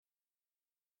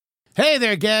Hey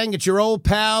there, gang. It's your old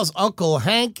pals, Uncle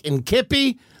Hank and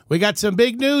Kippy. We got some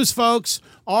big news, folks.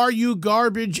 Are You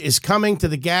Garbage is coming to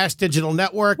the Gas Digital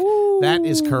Network. Ooh. That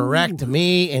is correct.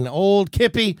 Me and old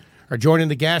Kippy are joining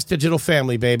the Gas Digital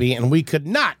family, baby, and we could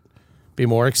not be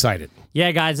more excited.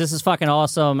 Yeah, guys, this is fucking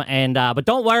awesome. And but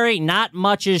don't worry, not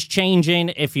much is changing.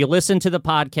 If you listen to the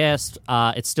podcast,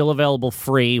 it's still available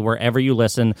free wherever you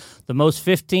listen. The most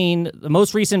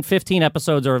recent 15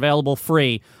 episodes are available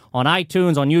free on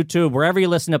iTunes, on YouTube, wherever you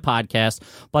listen to podcasts.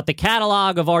 But the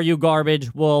catalog of Are You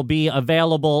Garbage will be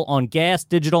available on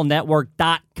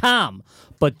GasDigitalNetwork.com.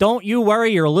 But don't you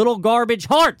worry your little garbage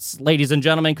hearts, ladies and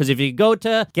gentlemen, because if you go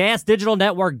to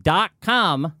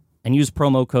GasDigitalNetwork.com and use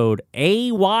promo code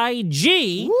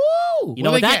AYG, Woo! you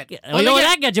know what that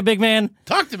gets you, big man?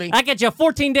 Talk to me. That gets you a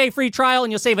 14-day free trial,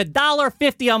 and you'll save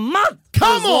 $1.50 a month.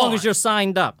 Come as long as you're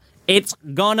signed up. It's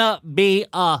gonna be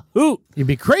a hoot. You'd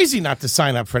be crazy not to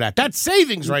sign up for that. That's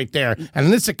savings right there. And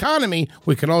in this economy,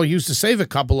 we can all use to save a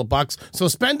couple of bucks. So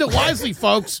spend it wisely,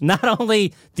 folks. Not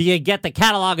only do you get the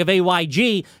catalog of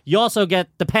AYG, you also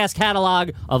get the past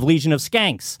catalog of Legion of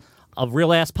Skanks, of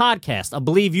Real Ass Podcast, of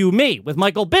Believe You Me with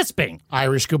Michael Bisping.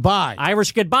 Irish Goodbye.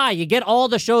 Irish Goodbye. You get all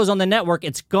the shows on the network.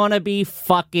 It's gonna be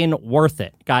fucking worth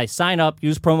it. Guys, sign up.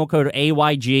 Use promo code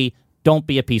AYG. Don't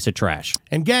be a piece of trash.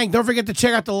 And gang, don't forget to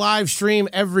check out the live stream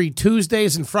every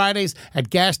Tuesdays and Fridays at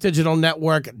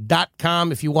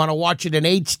GasDigitalNetwork.com. If you want to watch it in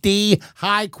HD,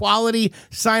 high quality,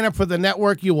 sign up for the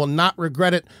network. You will not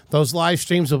regret it. Those live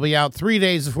streams will be out 3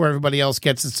 days before everybody else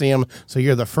gets to see them. So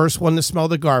you're the first one to smell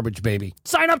the garbage, baby.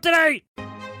 Sign up today!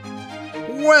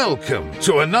 Welcome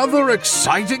to another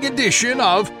exciting edition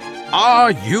of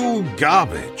Are You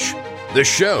Garbage? The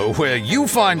show where you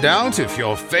find out if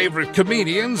your favorite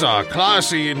comedians are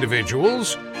classy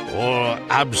individuals or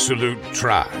absolute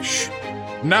trash.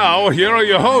 Now, here are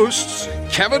your hosts,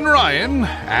 Kevin Ryan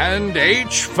and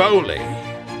H. Foley.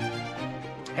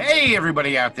 Hey,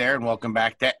 everybody out there, and welcome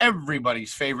back to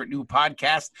everybody's favorite new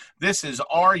podcast. This is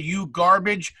Are You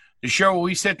Garbage, the show where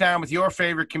we sit down with your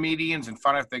favorite comedians and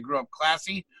find out if they grew up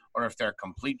classy or if they're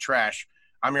complete trash.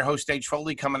 I'm your host, H.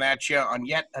 Foley, coming at you on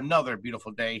yet another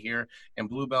beautiful day here in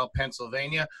Bluebell,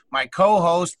 Pennsylvania. My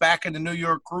co-host back in the New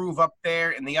York groove up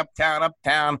there in the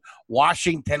uptown,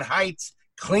 Washington Heights,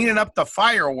 cleaning up the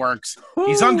fireworks.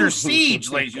 He's under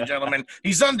siege, ladies and gentlemen.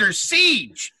 He's under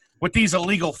siege with these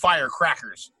illegal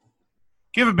firecrackers.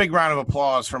 Give a big round of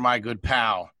applause for my good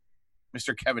pal,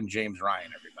 Mr. Kevin James Ryan,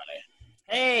 everybody.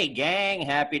 Hey, gang.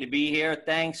 Happy to be here.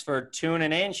 Thanks for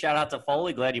tuning in. Shout out to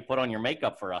Foley. Glad you put on your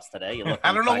makeup for us today. You look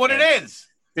I don't know what it is.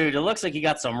 Dude, it looks like you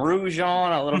got some rouge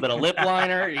on, a little bit of lip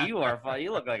liner. You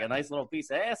look like a nice little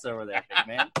piece of ass over there, big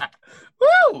man.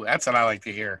 Woo! That's what I like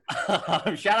to hear.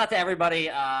 Shout out to everybody.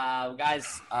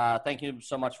 Guys, thank you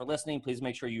so much for listening. Please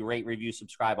make sure you rate, review,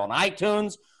 subscribe on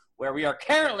iTunes, where we are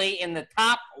currently in the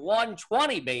top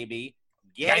 120, baby.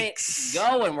 Get Yikes. it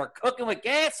going. We're cooking with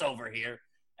gas over here.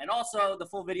 And also, the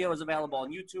full video is available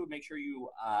on YouTube. Make sure you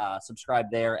subscribe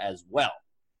there as well.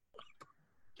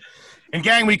 And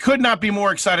gang, we could not be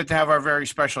more excited to have our very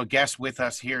special guest with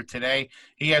us here today.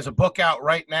 He has a book out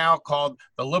right now called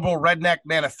The Liberal Redneck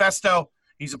Manifesto.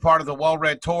 He's a part of the Well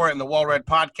Read Tour and the Well Read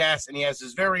Podcast, and he has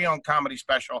his very own comedy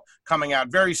special coming out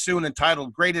very soon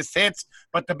entitled Greatest Hits.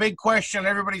 But the big question on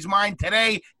everybody's mind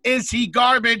today, is he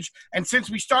garbage? And since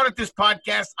we started this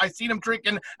podcast, I've seen him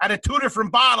drinking out of 2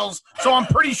 different bottles, so I'm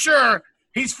pretty sure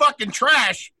he's fucking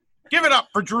trash. Give it up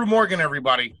for Drew Morgan,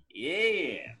 everybody.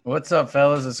 Yeah. What's up,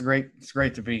 fellas? It's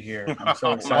great to be here. I'm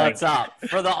so excited. What's up?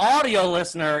 For the audio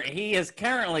listener, he is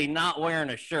currently not wearing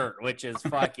a shirt, which is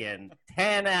fucking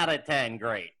 10 out of 10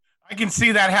 great. I can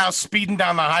see that house speeding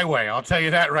down the highway. I'll tell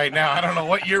you that right now. I don't know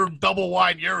what year double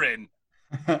wide you're in.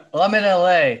 Well, I'm in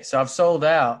LA, so I've sold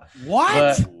out.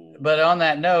 What? But on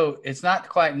that note, it's not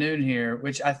quite noon here,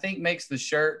 which I think makes the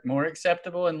shirt more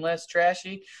acceptable and less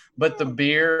trashy, but the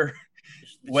beer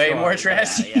way more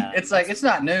trashy. Yeah. It's like, it's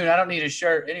not noon. I don't need a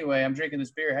shirt. Anyway, I'm drinking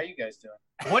this beer. How you guys doing?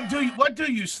 What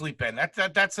do you sleep in? That's a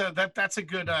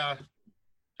good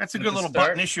little start?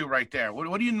 button issue right there.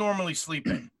 What do you normally sleep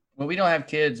in? Well, we don't have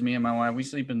kids, me and my wife. We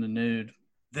sleep in the nude.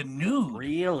 The nude.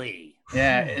 Really?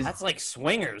 Yeah. That's like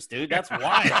swingers, dude. That's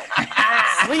wild.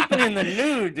 Sleeping in the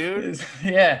nude, dude.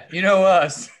 Yeah. You know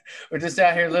us. We're just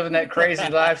out here living that crazy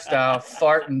lifestyle,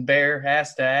 farting bare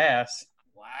ass to ass.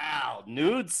 Wow.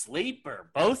 Nude sleeper.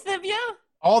 Both of you?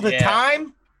 All the Yeah.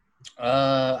 time?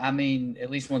 I mean, at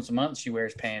least once a month she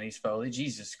wears panties, Foley.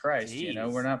 Jesus Christ, you know,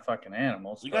 Jeez. we're not fucking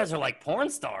animals. You guys are like porn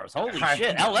stars. Holy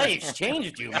shit. LA has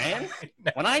changed you, man.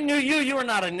 When I knew you, you were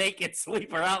not a naked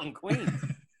sleeper out in Queens.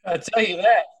 I'll tell you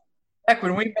that. Back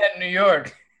when we met in New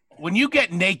York. When you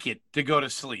get naked to go to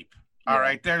sleep, All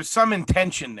right, there's some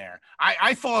intention there.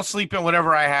 I fall asleep in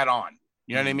whatever I had on.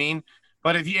 You know what I mean?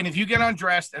 But if you get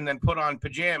undressed and then put on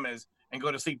pajamas and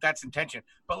go to sleep, that's intention.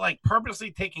 But like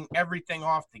purposely taking everything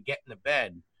off to get in the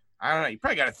bed, I don't know. You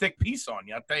probably got a thick piece on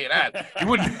you. I'll tell you that.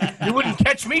 You wouldn't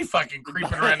catch me fucking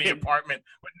creeping around the apartment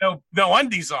with no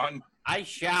undies on. I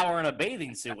shower in a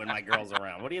bathing suit when my girl's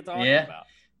around. What are you talking about?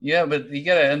 Yeah, but you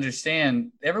got to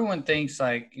understand, everyone thinks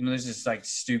like, there's this like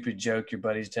stupid joke your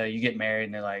buddies tell you. You get married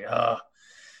and they're like, oh,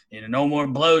 no more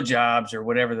blowjobs or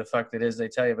whatever the fuck that is they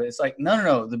tell you. But it's like,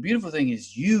 no. The beautiful thing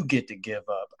is you get to give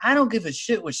up. I don't give a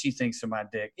shit what she thinks of my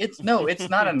dick. It's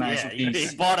not a nice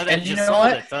piece. You bought it and you know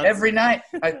what? Every night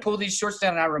I pull these shorts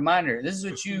down and I remind her, this is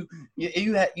what you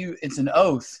it's an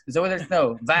oath. Is that what there's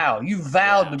no vow? You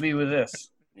vowed to be with this.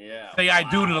 Yeah. Say I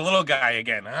do to the little guy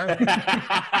again, huh?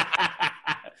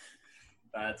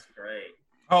 That's great.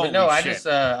 But no, I just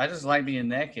like being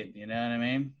naked. You know what I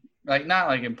mean? Like not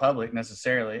like in public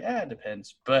necessarily. It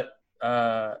depends. But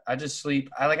I just sleep.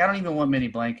 I don't even want many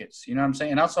blankets. You know what I'm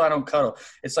saying? And also I don't cuddle.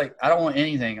 It's like I don't want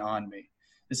anything on me.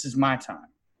 This is my time.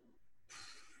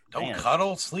 Don't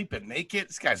cuddle, sleeping naked.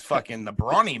 This guy's fucking the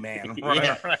brawny man.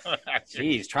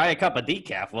 Jeez, try a cup of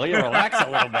decaf, will you? Relax a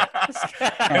little bit.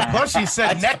 And plus, he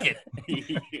said naked.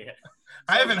 Yeah.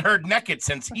 I haven't heard naked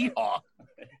since Hee Haw.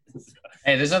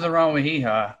 Hey, there's nothing wrong with Hee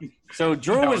Haw. So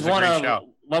Drew was one of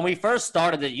when we first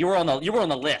started it. You were on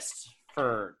the list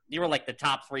for. You were like the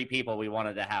top 3 people we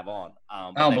wanted to have on. I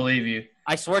don't believe you.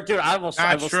 I swear, dude. I will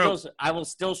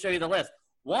still show you the list.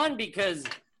 One, because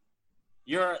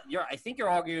I think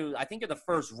you're the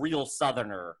first real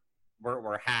Southerner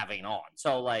we're having on.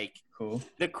 So like, cool.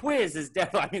 The quiz is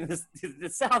definitely. I mean, the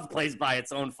South plays by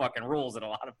its own fucking rules in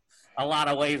a lot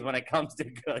of ways when it comes to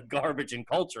garbage and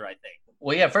culture, I think.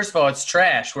 Well, yeah. First of all, it's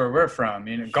trash where we're from.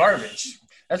 Garbage.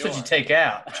 That's what you take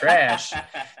out. Trash.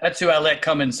 That's who I let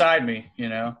come inside me.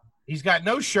 He's got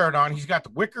no shirt on. He's got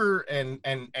the wicker and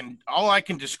all I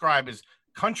can describe is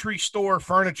country store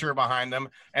furniture behind them,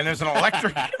 and there's an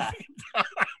electric.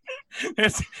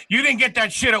 You didn't get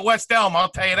that shit at West Elm, I'll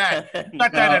tell you that.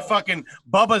 Got that at fucking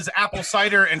Bubba's Apple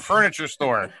Cider and Furniture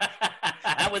Store.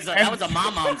 That was a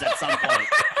mom-mom's at some point.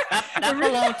 That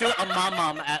belonged to a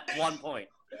mom-mom at one point.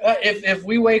 If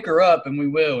we wake her up, and we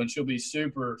will, and she'll be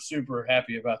super, super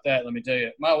happy about that, let me tell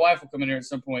you. My wife will come in here at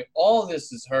some point. All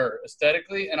this is her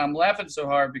aesthetically, and I'm laughing so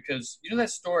hard because that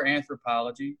store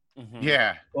Anthropology? Mm-hmm.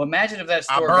 Yeah. Well, imagine if that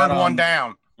store I burned one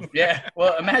down. Yeah.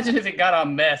 Well, imagine if it got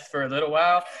on meth for a little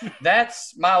while.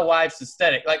 That's my wife's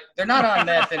aesthetic. Like, they're not on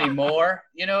meth anymore.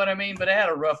 You know what I mean? But it had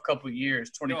a rough couple of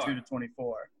years, 22 to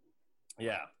 24.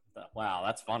 Yeah. Wow,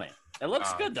 that's funny. It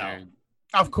looks good, though. Dude.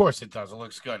 Of course it does. It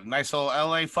looks good. Nice little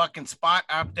LA fucking spot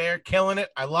out there, killing it.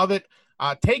 I love it.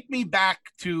 Take me back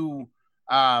to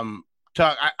I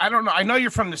don't know. I know you're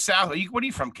from the South. What are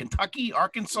you from? Kentucky,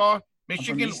 Arkansas,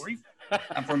 Michigan?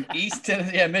 I'm from East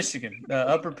Tennessee, Michigan, the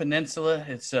Upper Peninsula.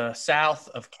 It's south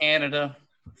of Canada,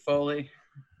 Foley.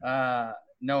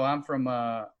 No, I'm from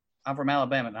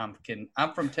Alabama. No, I'm kidding.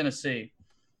 I'm from Tennessee.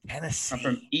 Tennessee. I'm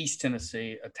from East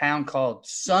Tennessee, a town called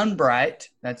Sunbright.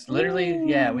 That's literally,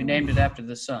 we named it after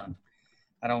the sun.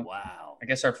 Wow. I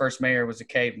guess our first mayor was a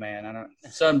caveman.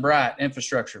 Sunbright,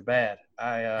 infrastructure bad.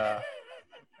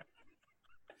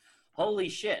 Holy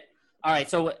shit. All right,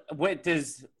 so what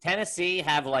does Tennessee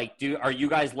have are you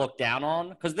guys looked down on?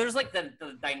 Because there's like the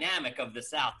dynamic of the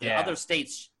South. The other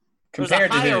states,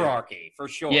 compared there's a to hierarchy for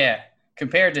sure. Yeah,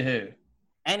 compared to who?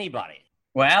 Anybody.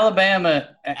 Well, Alabama's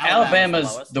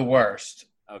the worst.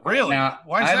 Okay. Really? Now,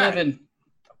 why is that?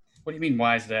 What do you mean,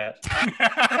 why is that?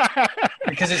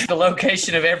 Because it's the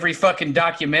location of every fucking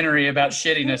documentary about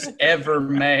shittiness ever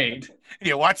made.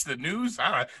 You watch the news? I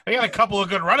don't know. They got a couple of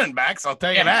good running backs, I'll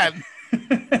tell you that.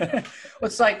 Well,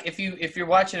 it's like if you're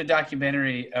watching a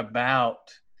documentary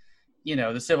about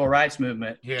the civil rights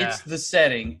movement, it's the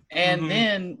setting. And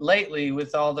then lately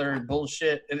with all their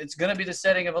bullshit, it's going to be the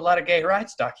setting of a lot of gay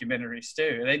rights documentaries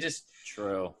too.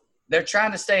 They're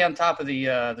trying to stay on top of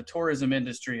the tourism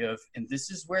industry and this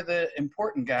is where the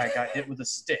important guy got hit with a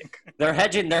stick. They're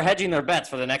hedging their bets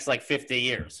for the next 50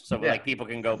 years. So people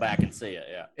can go back and see it.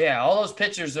 Yeah. Yeah. All those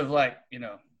pictures of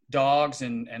dogs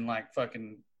and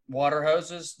fucking water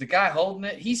hoses. The guy holding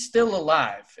it, he's still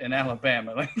alive in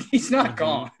Alabama. He's not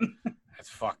gone. That's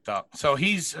fucked up. So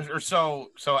so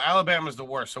Alabama's the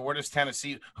worst. So where does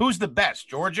Tennessee? Who's the best?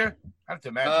 Georgia? I have to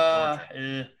imagine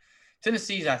Georgia.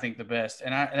 Tennessee's, I think, the best,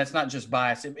 and that's not just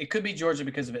bias. It could be Georgia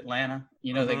because of Atlanta.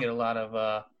 They get a lot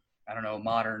of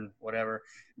modern whatever.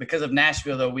 Because of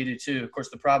Nashville, though, we do too. Of course,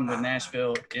 the problem with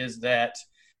Nashville is that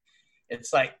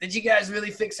it's like, did you guys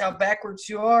really fix how backwards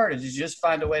you are? Or did you just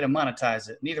find a way to monetize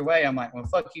it? And either way, I'm like, well,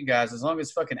 fuck you guys. As long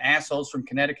as fucking assholes from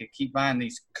Connecticut keep buying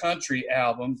these country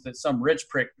albums that some rich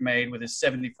prick made with his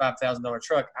 $75,000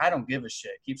 truck, I don't give a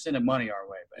shit. Keep sending money our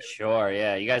way, baby. Sure,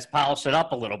 yeah. You guys polish it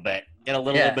up a little bit. Get a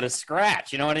little bit of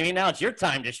scratch. You know what I mean? Now it's your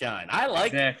time to shine. I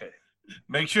like exactly. it.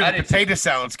 Make sure the potato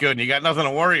salad's good and you got nothing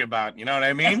to worry about. You know what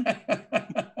I mean?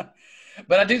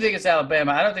 But I do think it's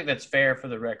Alabama. I don't think that's fair for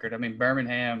the record. I mean,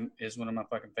 Birmingham is one of my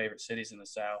fucking favorite cities in the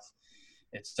South.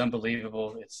 It's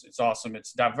unbelievable. It's awesome.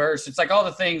 It's diverse. It's like all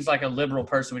the things like a liberal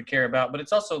person would care about, but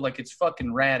it's also like it's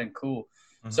fucking rad and cool.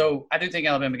 Mm-hmm. So I do think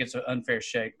Alabama gets an unfair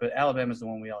shake, but Alabama's the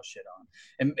one we all shit on.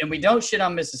 And we don't shit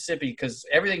on Mississippi because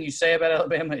everything you say about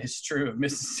Alabama is true of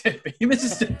Mississippi.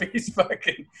 Mississippi's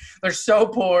fucking – they're so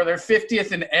poor. They're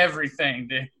 50th in everything,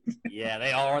 dude. Yeah,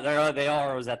 they are. They are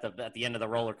always at the end of the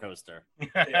roller coaster.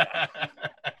 Yeah.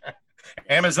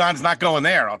 Amazon's not going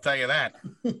there, I'll tell you that.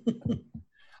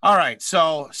 All right,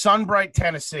 so Sunbright,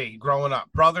 Tennessee, growing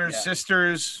up. Brothers,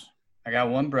 sisters? I got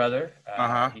one brother.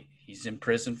 He's in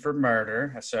prison for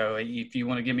murder. So if you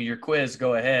want to give me your quiz,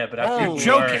 go ahead. But I feel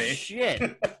joking.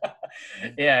 Shit.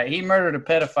 Yeah, he murdered a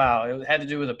pedophile. It had to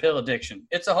do with a pill addiction.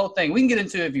 It's a whole thing. We can get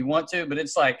into it if you want to, but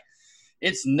it's like,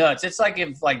 it's nuts. It's like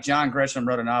if like John Grisham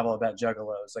wrote a novel about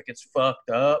juggalos. Like it's fucked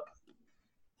up.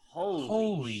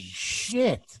 Holy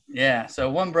shit. Yeah.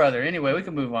 So one brother. Anyway, we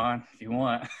can move on if you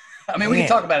want. I mean, we can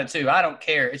talk about it too. I don't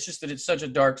care. It's just that it's such a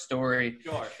dark story.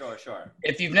 Sure.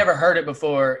 If you've never heard it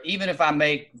before, even if I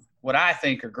make what I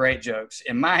think are great jokes,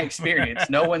 in my experience,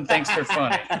 no one thinks they're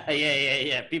funny.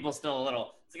 Yeah. People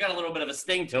still it's got a little bit of a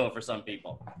sting to it for some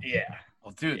people. Yeah.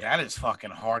 Well, dude, that is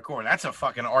fucking hardcore. That's a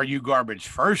fucking Are You Garbage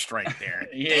first right there.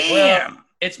 Yeah. Damn. Well,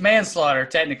 it's manslaughter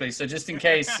technically, so just in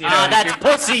case, you know. That's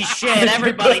pussy shit.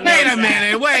 Everybody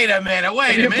knows Wait a minute.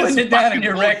 You're putting it down in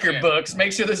your record books.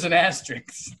 Make sure there's an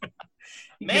asterisk.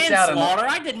 Manslaughter?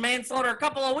 I did manslaughter a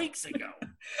couple of weeks ago.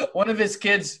 One of his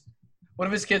kids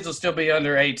will still be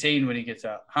under 18 when he gets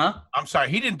out. Huh? I'm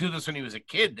sorry. He didn't do this when he was a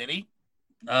kid, did he?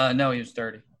 No, he was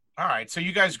 30. All right. So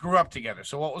you guys grew up together.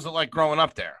 So what was it like growing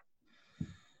up there?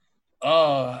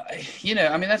 Oh, you know,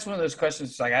 I mean, that's one of those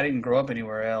questions. Like, I didn't grow up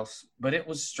anywhere else, but it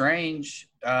was strange.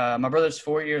 My brother's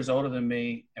 4 years older than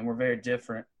me, and we're very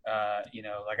different. You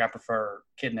know, like I prefer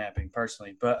kidnapping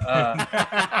personally, but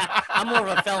I'm more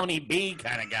of a felony B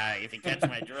kind of guy, if you catch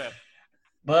my drift.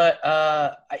 But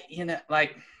you know,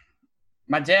 like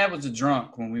my dad was a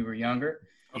drunk when we were younger.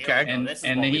 Okay,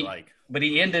 but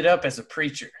he ended up as a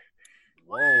preacher.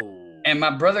 Whoa! And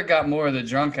my brother got more of the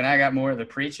drunk, and I got more of the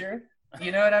preacher.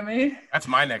 You know what I mean? That's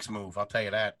my next move. I'll tell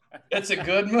you that. It's a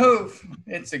good move.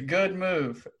 It's a good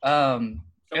move. So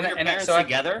were your parents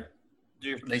together?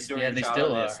 They still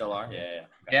are. Yeah.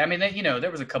 Yeah, I mean,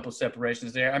 there was a couple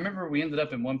separations there. I remember we ended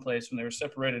up in one place when they were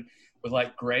separated with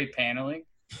like gray paneling.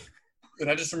 And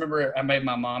I just remember I made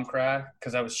my mom cry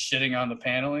because I was shitting on the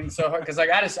paneling so hard. Because like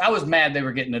I was mad they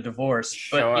were getting a divorce.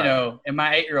 But you know, in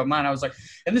my 8-year-old mind, I was like,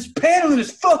 and this paneling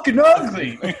is fucking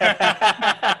ugly.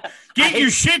 Get your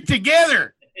shit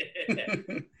together.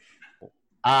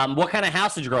 What kind of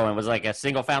house did you grow in? Was it like a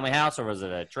single family house or was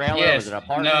it a trailer? Yes. Was it an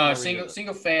apartment? No,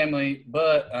 single family,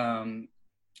 but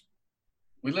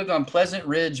we lived on Pleasant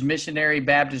Ridge Missionary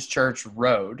Baptist Church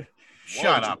Road.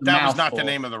 Shut up. That was not the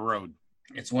name of the road.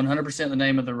 It's 100% the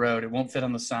name of the road. It won't fit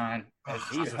on the sign. Oh,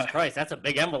 Jesus Christ, that's a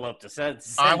big envelope to send.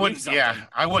 I wouldn't have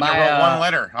wrote one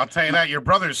letter. I'll tell you that. Your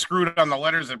brother screwed on the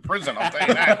letters in prison. I'll tell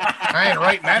you that. I ain't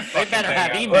writing that. They better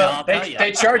have email. Well,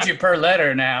 they charge you per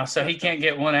letter now, so he can't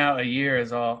get one out a year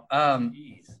is all.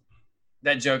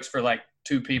 That joke's for like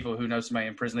 2 people who know somebody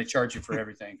in prison. They charge you for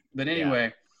everything. But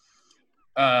anyway,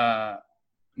 my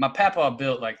papa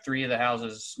built like 3 of the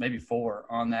houses, maybe 4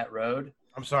 on that road.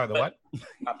 I'm sorry, the what?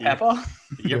 My papa?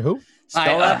 Your who?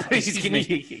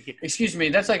 Excuse me.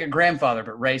 That's like a grandfather,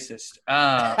 but racist.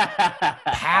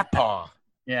 Papa.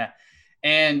 Yeah.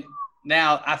 And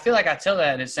now I feel like I tell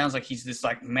that and it sounds like he's this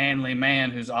like manly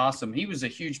man who's awesome. He was a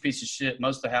huge piece of shit.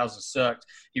 Most of the houses sucked.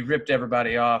 He ripped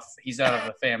everybody off. He's out of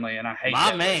the family and I hate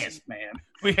that man.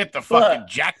 We hit the fucking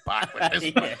jackpot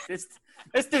with this.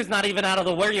 This dude's not even out of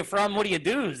the where you from, what do you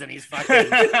do's, and he's fucking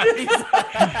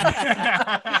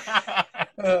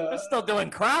I'm still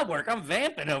doing crowd work. I'm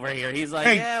vamping over here. He's like,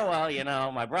 yeah, well, you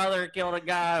know, my brother killed a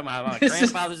guy. My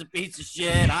grandfather's a piece of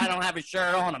shit. I don't have a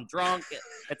shirt on. I'm drunk.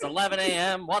 It's 11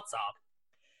 a.m. What's up?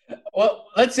 Well,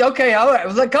 let's see. Okay, all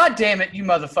right. Like, God damn it, you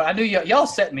motherfucker! I knew y'all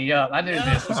set me up. I knew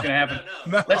this was gonna happen.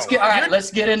 No. Let's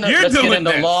get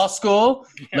into law school.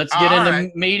 Let's get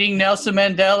into meeting Nelson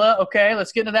Mandela. Okay,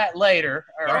 let's get into that later.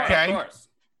 All right. Okay. Of course.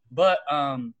 But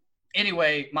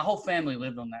anyway, my whole family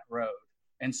lived on that road,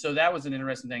 And so that was an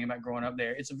interesting thing about growing up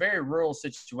there. It's a very rural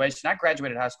situation. I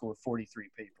graduated high school with 43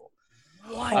 people.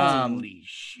 What? Holy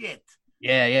shit.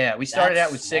 Yeah. We started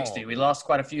out with 60. We lost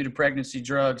quite a few to pregnancy,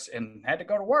 drugs, and had to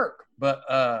go to work. But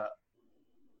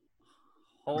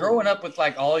growing up with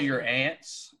like all your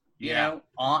aunts, you know,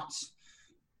 aunts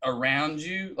around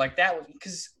you, like that was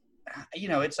because, you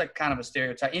know, it's like kind of a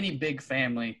stereotype. Any big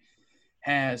family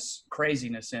has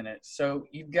craziness in it. So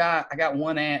I got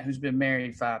one aunt who's been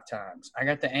married 5 times. I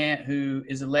got the aunt who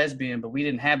is a lesbian, but we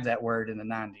didn't have that word in the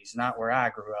 90s, not where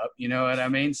I grew up. You know what I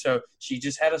mean? So she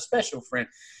just had a special friend.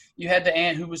 You had the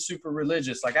aunt who was super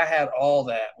religious. Like I had all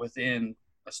that within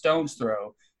a stone's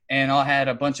throw, and I had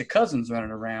a bunch of cousins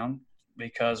running around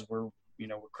because we're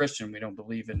Christian. We don't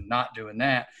believe in not doing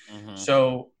that. Mm-hmm.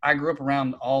 So I grew up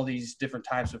around all these different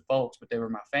types of folks, but they were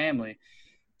my family.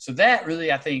 So that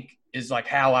really, I think, is like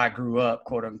how I grew up,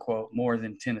 quote unquote, more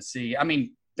than Tennessee. I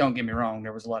mean, don't get me wrong.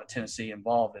 There was a lot of Tennessee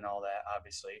involved in all that,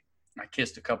 obviously. I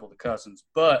kissed a couple of the cousins,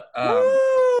 but I'm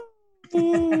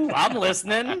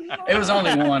listening. It was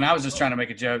only one. I was just trying to make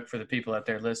a joke for the people out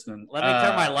there listening. Let me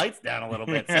turn my lights down a little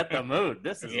bit, set the mood.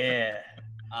 This is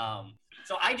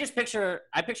So I picture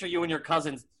you and your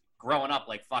cousins growing up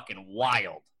like fucking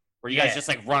wild. Were you guys just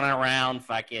like running around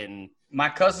fucking? My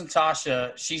cousin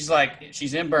Tasha,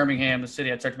 she's in Birmingham, the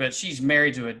city I talked about. She's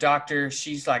married to a doctor.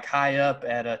 She's like high up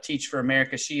at Teach for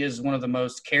America. She is one of the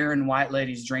most caring white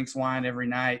ladies, drinks wine every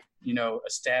night, you know,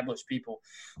 established people.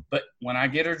 But when I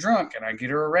get her drunk and I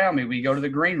get her around me, we go to the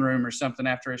green room or something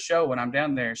after a show when I'm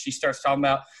down there. She starts talking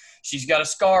about she's got a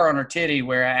scar on her titty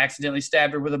where I accidentally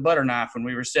stabbed her with a butter knife when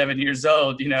we were 7 years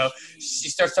old. You know, she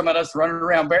starts talking about us running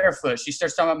around barefoot. She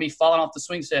starts talking about me falling off the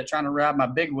swing set trying to ride my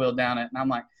big wheel down it. And I'm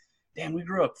like, damn, we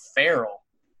grew up feral,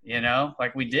 you know,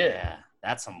 like we did. Yeah,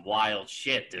 that's some wild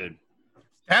shit, dude.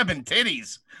 Stabbing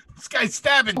titties. This guy's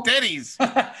stabbing titties.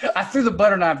 I threw the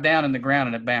butter knife down in the ground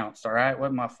and it bounced, all right?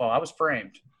 Wasn't my fault. I was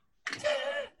framed.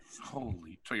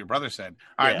 Holy, that's what your brother said.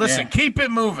 All right, listen, keep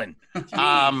it moving.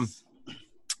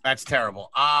 That's terrible.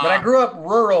 But I grew up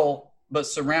rural, but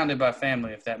surrounded by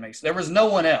family, if that makes sense. There was no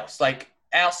one else. Like,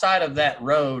 outside of that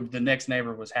road, the next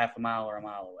neighbor was half a mile or a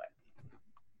mile away.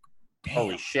 Damn.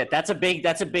 Holy shit. That's a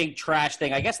big trash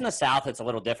thing. I guess in the South it's a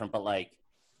little different, but like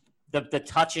the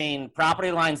touching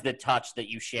property lines that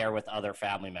you share with other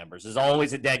family members is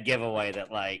always a dead giveaway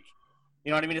that like, you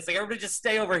know what I mean? It's like everybody just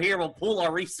stay over here, we'll pool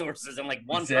our resources and like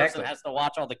one person has to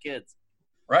watch all the kids.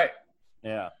 Right.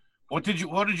 Yeah. What did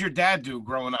your dad do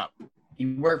growing up? He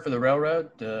worked for the railroad.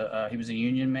 He was a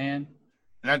union man.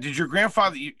 Now, did your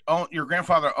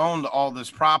grandfather owned all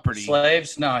this property?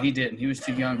 Slaves? No, he didn't. He was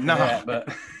too young for that,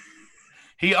 but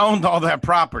he owned all that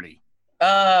property.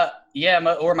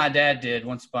 Yeah, or my dad did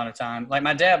once upon a time. Like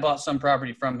my dad bought some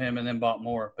property from him and then bought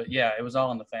more. But yeah, it was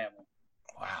all in the family.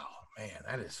 Wow, man,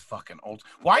 that is fucking old.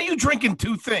 Why are you drinking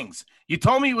 2 things? You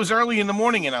told me it was early in the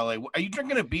morning in LA. Are you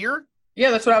drinking a beer?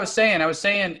 Yeah, that's what I was saying. I was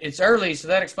saying it's early, so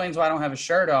that explains why I don't have a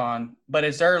shirt on. But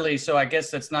it's early, so I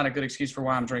guess that's not a good excuse for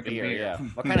why I'm drinking beer. Yeah.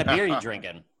 What kind of beer are you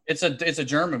drinking? It's a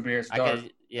German beer. It's dark.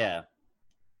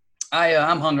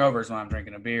 I'm hungover when I'm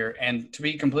drinking a beer. And to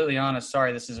be completely honest,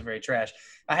 sorry, this isn't very trash.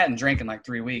 I hadn't drank in like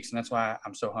 3 weeks, and that's why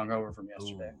I'm so hungover from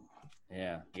yesterday. Ooh.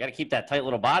 Yeah, you got to keep that tight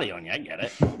little body on you. I get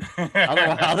it.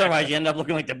 Otherwise, you end up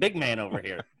looking like the big man over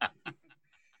here.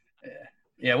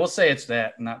 Yeah, we'll say it's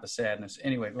that, not the sadness.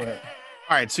 Anyway, go ahead.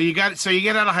 All right, so you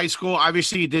get out of high school.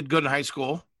 Obviously, you did good in high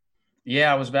school.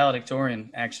 Yeah, I was valedictorian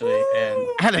actually, and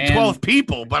out of 12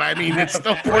 people, but I mean it's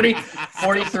still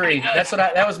 43.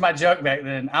 That was my joke back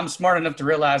then. I'm smart enough to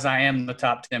realize I am the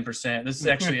top 10%. This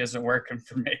actually isn't working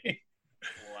for me.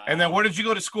 Wow. And then where did you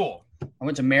go to school? I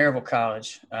went to Maryville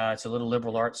College. It's a little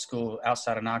liberal arts school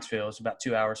outside of Knoxville. It's about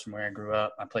 2 hours from where I grew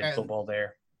up. I played football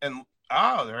there. And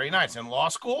very nice. And law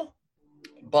school?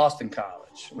 Boston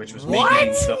College, which was me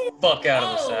getting the fuck out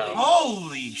of the South.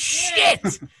 Holy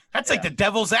shit! That's like the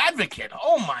devil's advocate.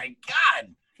 Oh my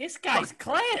god! This guy's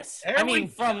class. I mean,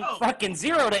 from fucking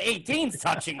 0 to 18's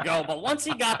touch and go, but once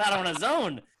he got that on his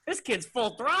own, this kid's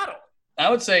full throttle. I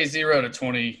would say 0 to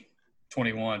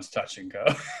 21's touch and go.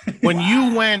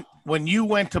 When you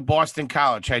went to Boston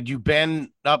College, had you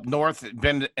been up north,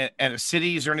 been at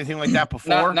cities or anything like that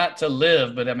before? Not to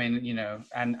live, but I mean, you know,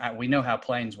 we know how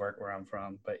planes work where I'm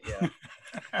from, but yeah.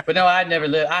 But no, I'd never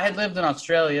lived. I had lived in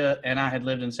Australia and I had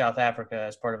lived in South Africa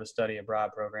as part of a study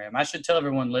abroad program. I should tell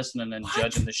everyone listening and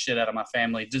judging the shit out of my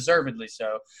family, deservedly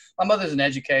so. My mother's an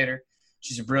educator.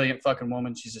 She's a brilliant fucking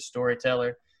woman. She's a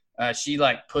storyteller. She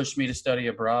like pushed me to study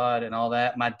abroad and all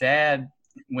that. My dad,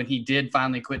 when he did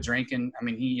finally quit drinking, I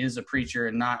mean, he is a preacher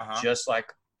and not just like,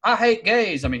 I hate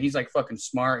gays. I mean, he's like fucking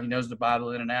smart. He knows the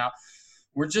Bible in and out.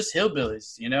 we're just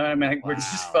hillbillies, you know what I mean? Like, we're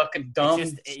just fucking dumb,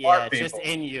 smart people. It's just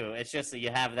in you. It's just that you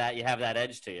have that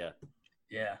edge to you.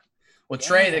 Yeah. Well,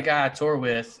 Trey, the guy I tour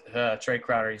with, Trey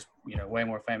Crowder, he's way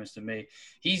more famous than me.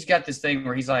 He's got this thing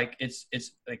where he's like, it's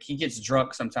like he gets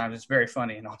drunk sometimes. It's very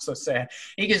funny and also sad.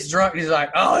 He gets drunk and he's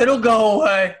like, oh, it'll go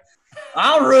away.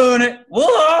 I'll ruin it.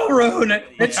 We'll all ruin it.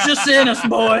 It's just in us,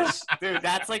 boys. Dude,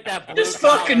 that's like that. Just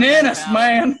fucking in us,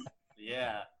 man.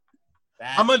 Yeah.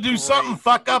 I'm going to do something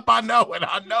fuck up. I know it.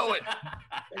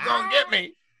 They're going to get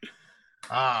me.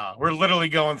 We're literally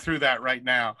going through that right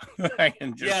now.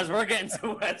 Yes, we're getting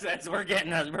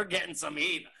some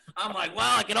heat. I'm like,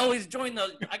 wow, I can always join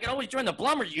the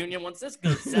plumbers union once this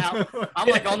goes south. I'm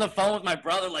like on the phone with my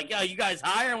brother, like, yo, you guys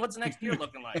hiring? What's the next year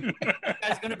looking like? You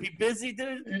guys gonna be busy,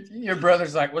 dude? Your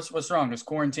brother's like, what's wrong? Is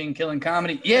quarantine killing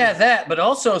comedy? Yeah, that, but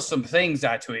also some things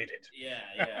I tweeted.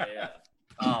 Yeah.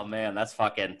 Oh man, that's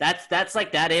like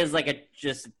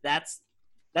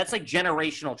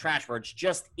generational trash where it's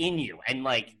just in you, and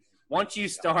like once you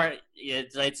start,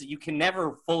 it's you can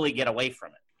never fully get away from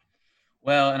it.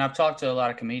 Well, and I've talked to a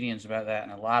lot of comedians about that,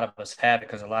 and a lot of us have,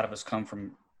 because a lot of us come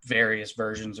from various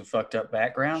versions of fucked up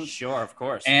backgrounds. Sure, of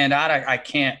course. And I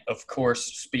can't, of course,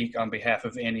 speak on behalf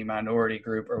of any minority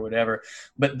group or whatever,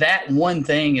 but that one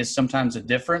thing is sometimes a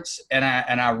difference. And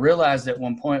I realized at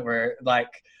one point where,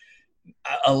 like,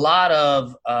 a lot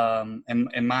of,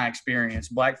 in my experience,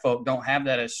 black folk don't have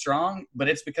that as strong, but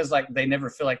it's because, like, they never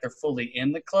feel like they're fully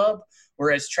in the club,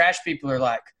 whereas trash people are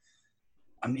like,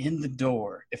 I'm in the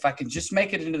door. If I can just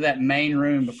make it into that main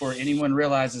room before anyone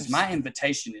realizes my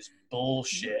invitation is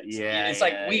bullshit. Yeah, it's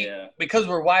like because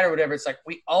we're white or whatever, it's like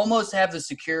we almost have the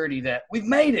security that we've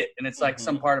made it. And it's like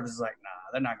some part of us is like, nah,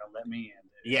 they're not going to let me in.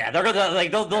 Dude. Yeah, they're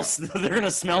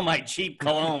gonna smell my cheap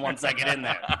cologne once I get in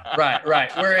there. Right.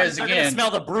 Whereas they're again, gonna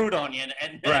smell the brood on you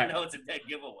and know it's a dead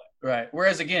giveaway. Right.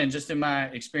 Whereas again, just in my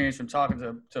experience from talking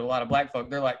to a lot of black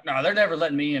folk, they're like, no, they're never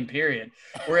letting me in, period.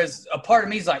 Whereas a part of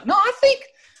me is like, no, I think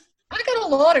I got a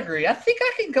law degree. I think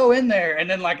I can go in there. And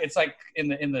then, like, it's like in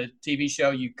the TV show,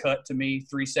 you cut to me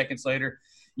 3 seconds later.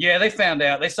 Yeah, they found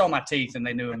out. They saw my teeth and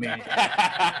they knew immediately.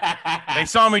 They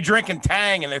saw me drinking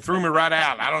Tang and they threw me right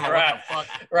out. I don't know what the fuck.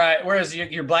 Right. Whereas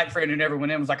your black friend who never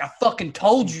went in was like, I fucking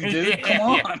told you, dude. Come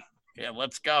on. Yeah,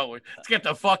 let's go. Let's get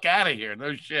the fuck out of here.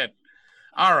 No shit.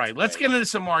 All right, let's get into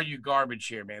some Are You Garbage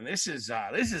here, man. This is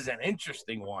an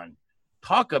interesting one.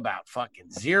 Talk about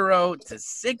fucking 0 to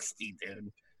 60,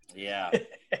 dude. Yeah.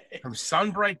 From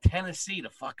Sunbright, Tennessee to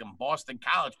fucking Boston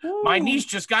College. Ooh. My niece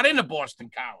just got into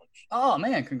Boston College. Oh,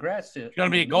 man, congrats to She's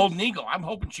going to be a Golden Eagle. I'm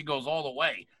hoping she goes all the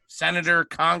way. Senator,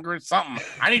 Congress, something.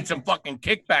 I need some fucking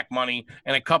kickback money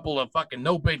and a couple of fucking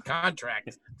no-bid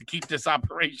contracts to keep this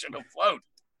operation afloat.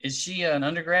 Is she an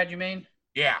undergrad, you mean?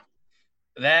 Yeah.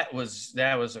 That was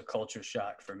a culture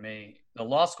shock for me. The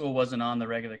law school wasn't on the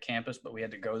regular campus, but we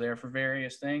had to go there for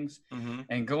various things. Mm-hmm.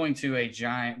 And going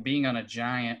to being on a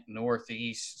giant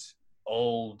Northeast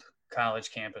old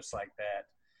college campus like that,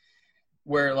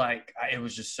 where like it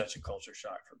was just such a culture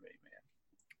shock for me, man.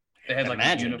 They had like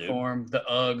a uniform, the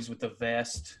Uggs with the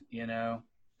vest, you know,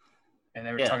 and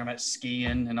they were talking about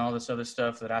skiing and all this other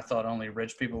stuff that I thought only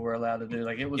rich people were allowed to do.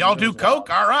 Like it was. Y'all do coke?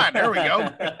 All right, there we go.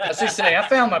 As they say, I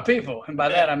found my people, and by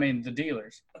that I mean the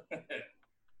dealers.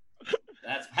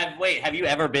 Have you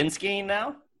ever been skiing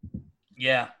now?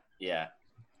 Yeah, a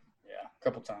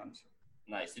couple times.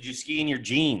 Nice. Did you ski in your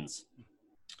jeans?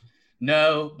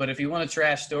 No, but if you want a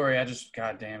trash story,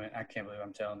 God damn it, I can't believe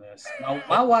I'm telling this.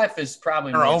 My wife is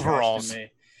probably more overalls than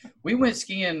me. We went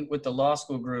skiing with the law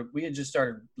school group. We had just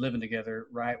started living together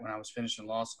right when I was finishing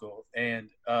law school, and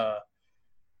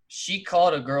she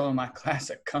called a girl in my class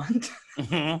a cunt.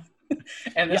 Mm-hmm.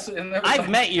 I've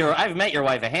met your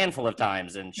wife a handful of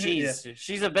times, and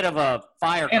she's a bit of a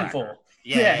firecracker. Handful.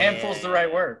 Handful's the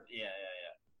right word. Yeah.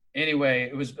 Anyway,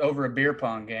 it was over a beer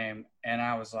pong game, and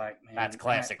I was like, man, that's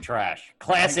classic trash.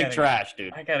 Classic trash,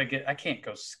 dude. I can't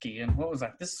go skiing. What was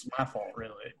that? This is my fault,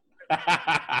 really.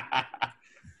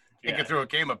 You can throw a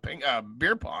game of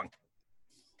beer pong.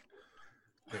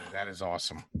 Dude, that is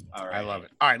awesome. All right. I love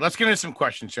it. All right, let's get into some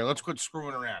questions here. Let's quit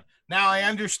screwing around. Now, I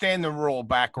understand the rural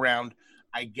background.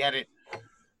 I get it.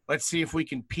 Let's see if we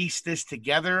can piece this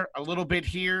together a little bit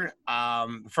here.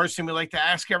 First thing we like to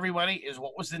ask everybody is,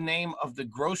 what was the name of the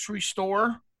grocery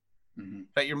store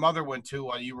that your mother went to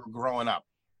while you were growing up?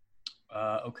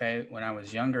 Okay, when I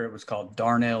was younger, it was called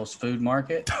Darnell's Food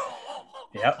Market.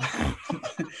 Yep.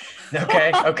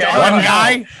 Okay.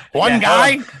 One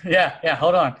guy. Yeah.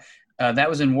 Hold on. That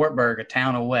was in Wartburg, a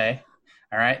town away.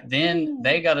 All right. Then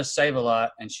they got a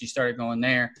Save-A-Lot, and she started going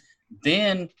there.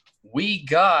 Then we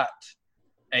got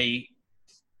a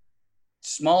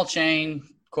small chain,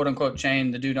 quote unquote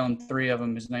chain. The dude owned 3 of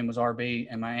them. His name was RB,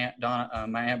 and my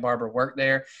aunt Barbara worked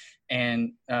there,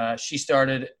 and she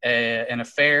started an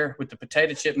affair with the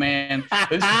potato chip man.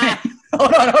 Whose name,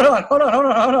 hold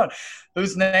on.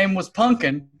 Whose name was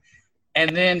Punkin.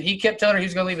 And then he kept telling her he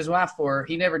was going to leave his wife for her.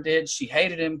 He never did. She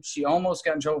hated him. She almost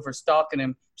got in trouble for stalking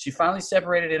him. She finally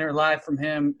separated in her life from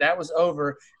him. That was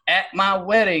over. At my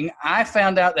wedding, I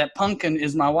found out that Punkin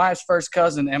is my wife's first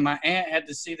cousin, and my aunt had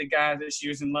to see the guy that she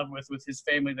was in love with his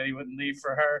family that he wouldn't leave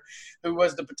for her, who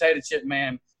was the potato chip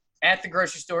man, at the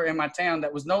grocery store in my town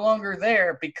that was no longer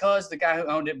there because the guy who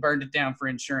owned it burned it down for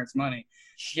insurance money.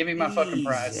 Give me my fucking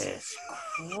prize. Jesus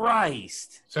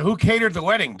Christ. So who catered the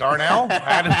wedding? Darnell?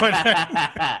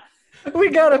 We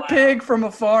got a pig from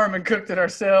a farm and cooked it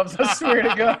ourselves. I swear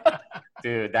to God.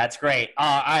 Dude, that's great.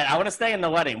 I want to stay in the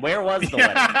wedding. Where was the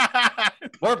wedding?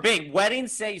 We're big.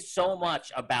 Weddings say so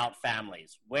much about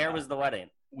families. Where was the wedding?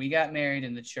 We got married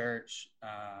in the church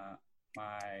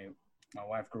my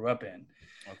wife grew up in.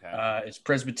 Okay. It's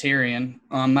Presbyterian.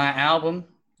 On my album,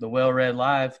 the Well Read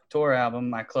Live tour album,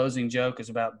 my closing joke is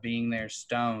about being there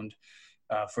stoned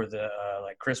for the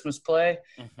Christmas play,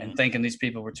 and thinking these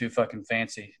people were too fucking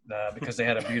fancy because they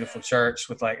had a beautiful church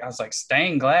with I was like,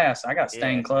 stained glass. I got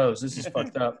stained clothes. This is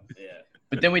fucked up. Yeah.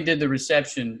 But then we did the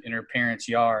reception in her parents'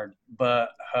 yard. But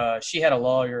she had a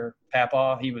lawyer,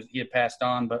 Papa. He had passed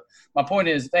on. But my point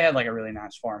is, they had a really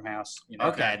nice farmhouse.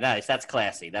 Okay, nice. That's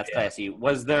classy. Classy.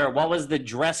 What was the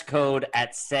dress code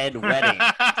at said wedding,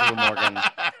 Drew Morgan?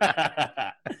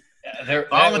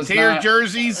 Volunteer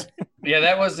jerseys. Yeah,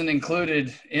 that wasn't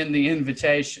included in the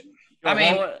invitation. I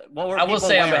mean, I will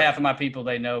say on behalf of my people,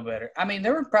 they know better. I mean,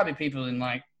 there were probably people in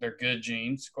their good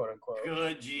jeans, quote unquote.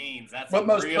 Good jeans. That's but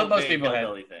most people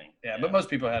had thing. Yeah, but most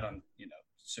people had on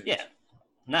suits. Yeah,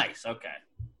 nice. Okay.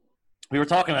 We were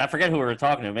talking. I forget who we were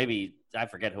talking to. Maybe I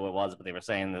forget who it was, but they were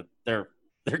saying that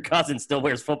their cousin still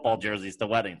wears football jerseys to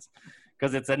weddings.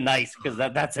 Because it's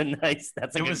that's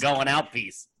a good going out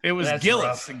piece. It was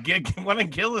Gillis, one of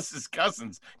Gillis's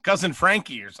cousins, cousin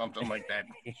Frankie or something like that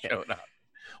showed up.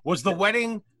 Was the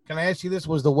wedding? Can I ask you this?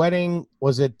 Was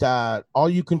it all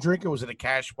you can drink, or was it a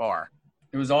cash bar?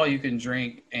 It was all you can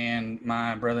drink, and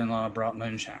my brother-in-law brought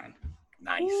moonshine.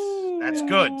 Nice, that's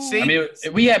good. See, I mean,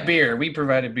 we had beer, we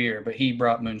provided beer, but he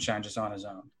brought moonshine just on his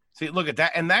own. See, look at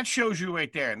that, and that shows you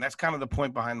right there, and that's kind of the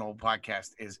point behind the whole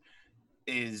podcast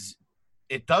is.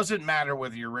 It doesn't matter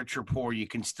whether you're rich or poor. You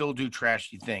can still do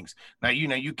trashy things. Now,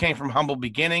 you came from humble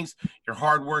beginnings. You're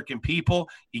hardworking people.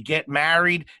 You get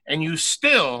married, and you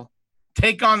still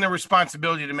take on the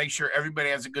responsibility to make sure everybody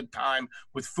has a good time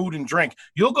with food and drink.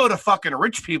 You'll go to fucking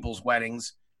rich people's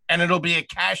weddings, and it'll be a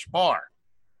cash bar.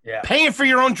 Yeah, paying for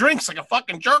your own drinks like a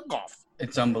fucking jerk off.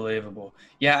 It's unbelievable.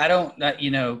 Yeah, I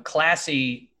don't.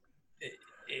 Classy.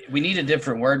 We need a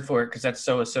different word for it because that's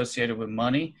so associated with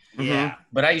money. Yeah.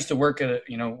 But I used to work at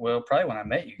probably when I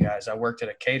met you guys, I worked at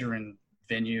a catering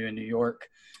venue in New York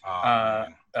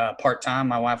part-time.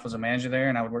 My wife was a manager there,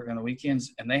 and I would work on the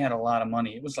weekends, and they had a lot of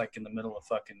money. It was in the middle of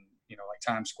fucking,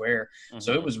 Times Square.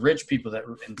 So it was rich people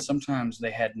and sometimes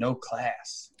they had no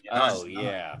class.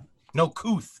 No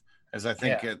couth, as I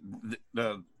think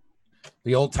the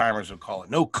old timers would call it.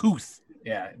 No couth.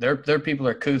 Yeah, their people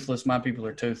are couthless. My people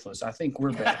are toothless. I think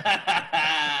we're better.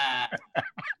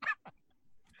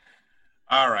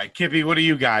 All right, Kippy, what do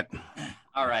you got?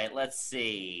 All right, let's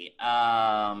see.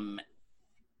 Any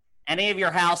of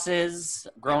your houses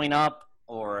growing up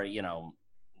or,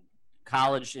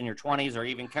 college in your 20s or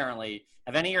even currently,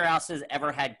 have any of your houses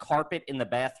ever had carpet in the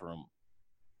bathroom?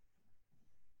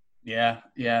 Yeah.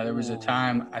 There was a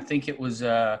time, I think it was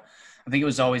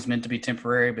always meant to be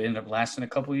temporary, but ended up lasting a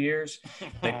couple of years.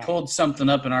 They pulled something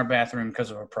up in our bathroom because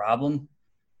of a problem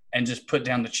and just put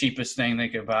down the cheapest thing they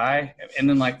could buy. And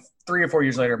then 3 or 4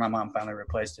 years later, my mom finally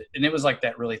replaced it. And it was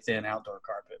that really thin outdoor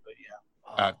carpet, but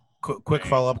yeah. Quick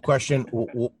follow-up question.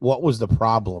 What was the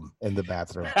problem in the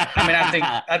bathroom? I mean,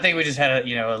 I think we just had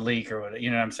a leak or whatever, you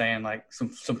know what I'm saying? Some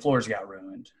floors got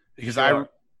ruined. Because I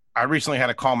recently had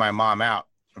to call my mom out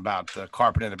about the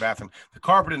carpet in the bathroom. The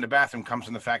carpet in the bathroom comes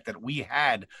from the fact that we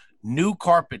had new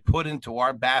carpet put into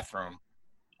our bathroom,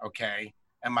 okay?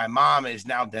 And my mom is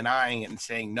now denying it and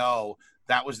saying, no,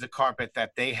 that was the carpet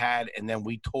that they had, and then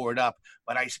we tore it up.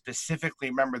 But I specifically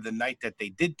remember the night that they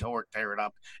did tear it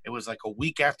up. It was a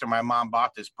week after my mom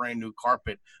bought this brand new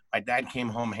carpet. My dad came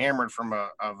home hammered from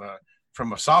a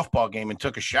softball game and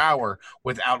took a shower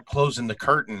without closing the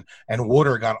curtain, and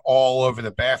water got all over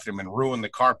the bathroom and ruined the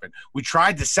carpet. We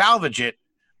tried to salvage it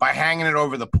by hanging it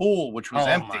over the pool, which was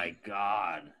empty. Oh my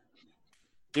God.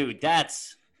 Dude,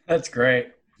 that's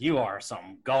great. You are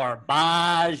some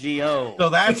garbaggio. So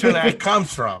that's where that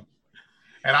comes from.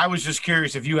 And I was just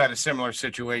curious if you had a similar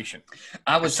situation.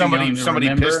 I was somebody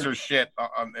remember. pissed their shit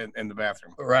in the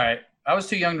bathroom. Right. I was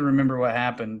too young to remember what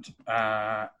happened,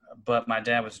 but my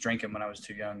dad was drinking when I was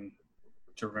too young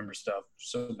to remember stuff.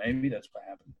 So maybe that's what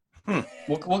happened.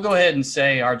 We'll go ahead and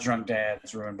say our drunk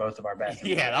dads ruined both of our bathrooms.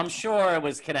 Yeah, I'm sure it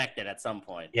was connected at some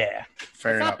point. Yeah.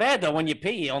 Fair enough. Not bad though. When you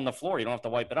pee on the floor, you don't have to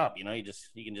wipe it up. You know, you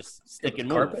can just stick and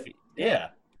move. Carpet? Yeah.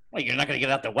 Well, you're not gonna get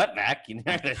out the wet vac. You're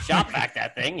not gonna shop vac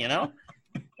that thing. You know.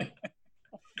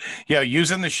 Yeah,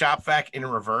 using the shop vac in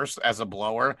reverse as a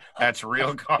blower, that's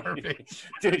real garbage.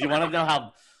 Dude, you want to know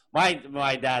how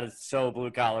my dad is so blue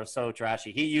collar, so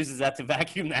trashy. He uses that to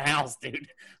vacuum the house, dude.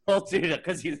 Well, dude,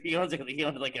 because he owns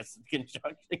like a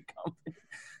construction company.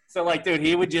 So, like, dude,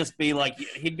 he would just be like,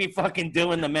 he'd be fucking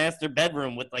doing the master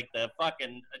bedroom with like the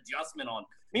fucking adjustment on.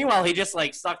 Meanwhile, he just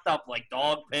like sucked up like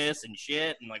dog piss and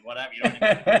shit and like whatever. You know what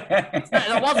I mean?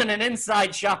 There wasn't an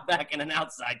inside shop vac and an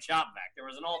outside shop vac. There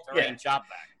was an all-terrain shop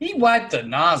vac. He wiped the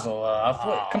nozzle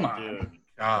off. Come on. Dude.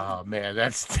 Oh man,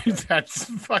 that's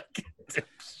fucking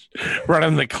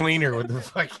running the cleaner with the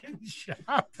fucking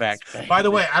shop vac. By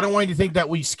the way, I don't want you to think that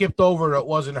we skipped over it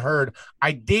wasn't heard.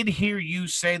 I did hear you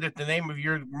say that the name of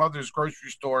your mother's grocery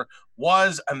store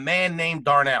was a man named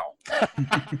Darnell. I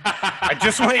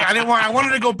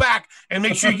wanted to go back and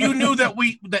make sure you knew that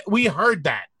we heard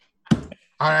that.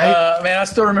 All right. Man, I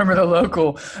still remember the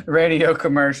local radio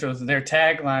commercials. Their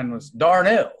tagline was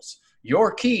Darnell's,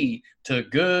 your key to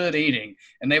good eating.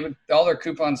 And all their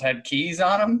coupons had keys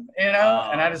on them, you know?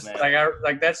 And I just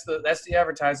that's the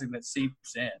advertising that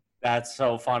seeps in. That's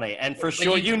so funny. And for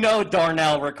sure,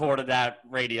 Darnell recorded that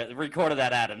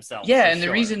ad himself. Yeah, and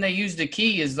the reason they used a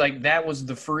key is like that was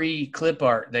the free clip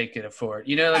art they could afford.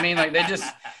 You know what I mean? Like they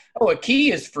just, a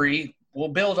key is free. We'll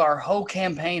build our whole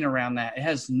campaign around that. It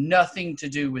has nothing to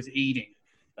do with eating.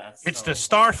 It's the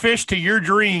starfish to your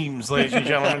dreams, ladies and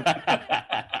gentlemen.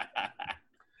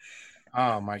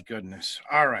 Oh, my goodness.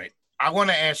 All right. I want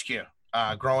to ask you,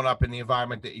 growing up in the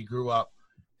environment that you grew up,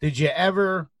 did you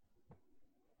ever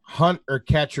hunt or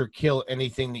catch or kill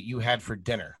anything that you had for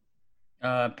dinner?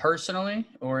 Personally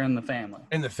or in the family?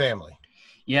 In the family.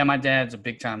 Yeah, my dad's a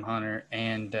big-time hunter,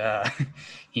 and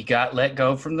he got let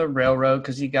go from the railroad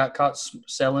because he got caught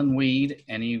selling weed,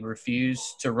 and he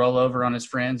refused to roll over on his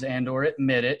friends and or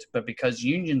admit it. But because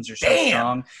unions are so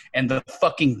strong and the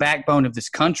fucking backbone of this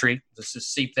country, let's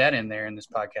just seep that in there in this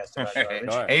podcast.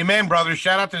 Amen, brother.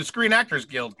 Shout out to the Screen Actors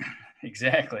Guild.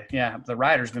 Exactly. Yeah, the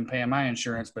writer's been paying my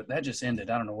insurance, but that just ended.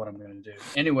 I don't know what I'm going to do.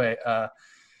 Anyway,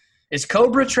 is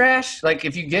Cobra trash? Like,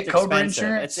 if you get Cobra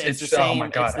insurance, it's the same, oh my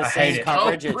God, I hate it.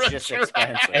 Coverage, it's just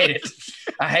expensive.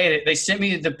 I hate it. They sent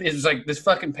me it was like, this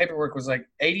fucking paperwork was like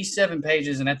 87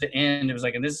 pages, and at the end, it was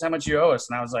like, and this is how much you owe us.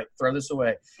 And I was like, throw this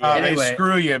away. Anyway, they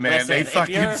screw you, man. Listen, they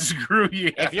fucking screw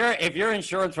you. If your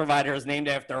insurance provider is named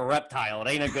after a reptile, it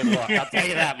ain't a good look. I'll tell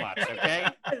you that much, okay?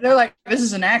 They're like, this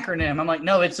is an acronym. I'm like,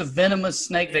 no, it's a venomous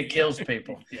snake that kills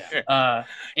people. Anyway,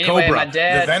 Cobra, my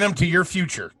dad, the venom to your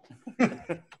future.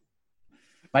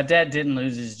 My dad didn't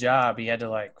lose his job. He had to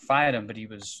like fight him, but he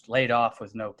was laid off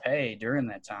with no pay during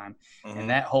that time. Mm-hmm. And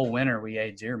that whole winter we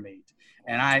ate deer meat.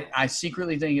 And I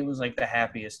secretly think it was like the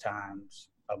happiest times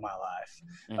of my life,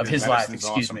 of his life,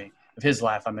 of his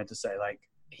life. I meant to say, like,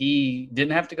 he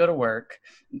didn't have to go to work,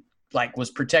 like was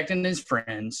protecting his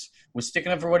friends, was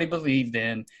sticking up for what he believed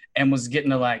in, and was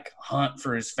getting to like hunt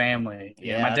for his family.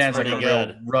 Yeah, my dad's like a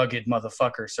real rugged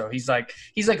motherfucker. So he's like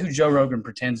who Joe Rogan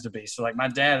pretends to be. So like my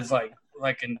dad is like,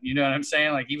 and you know what I'm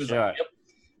saying? Like he was like, yep,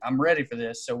 I'm ready for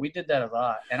this. So we did that a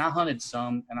lot. And I hunted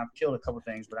some and I've killed a couple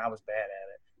things, but I was bad at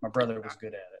it. My brother was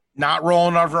good at it. Not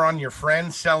rolling over on your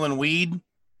friends selling weed.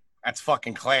 That's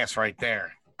fucking class right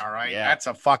there. All right. Yeah. That's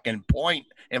a fucking point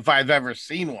if I've ever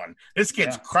seen one. This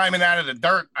kid's climbing out of the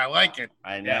dirt. I like it.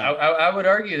 I know. Yeah, I would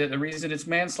argue that the reason it's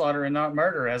manslaughter and not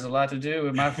murder has a lot to do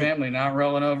with my family not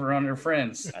rolling over on their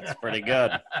friends. That's pretty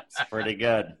good. It's pretty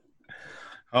good.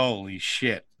 Holy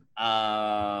shit.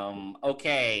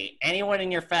 Okay. Anyone in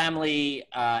your family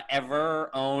ever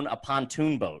own a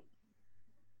pontoon boat?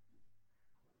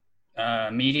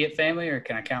 Immediate family, or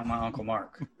can I count my Uncle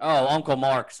Mark? Oh, Uncle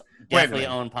Mark's definitely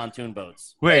own pontoon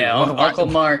boats. Uncle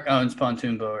Mark owns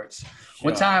pontoon boats.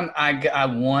 Sure. One time I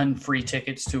won free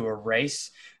tickets to a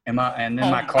race. And then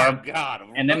my car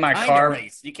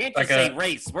race. You can't just say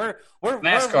race. We're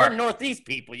Northeast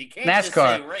people. You can't just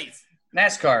say race.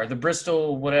 NASCAR, the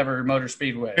Bristol whatever Motor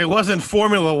Speedway. It wasn't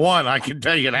Formula One, I can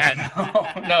tell you that.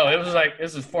 No, it was like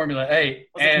this is Formula 8.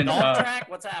 Was it a dog track?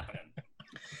 What's happening?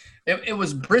 It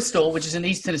was Bristol, which is in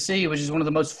East Tennessee, which is one of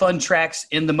the most fun tracks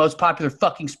in the most popular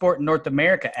fucking sport in North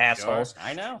America, assholes. Sure,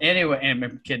 I know. Anyway,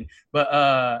 I'm kidding.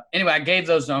 But anyway, I gave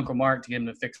those to Uncle Mark to get him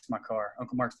to fix my car.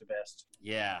 Uncle Mark's the best.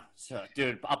 Yeah. So,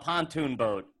 dude, a pontoon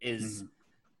boat is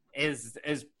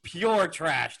pure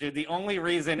trash, dude. The only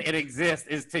reason it exists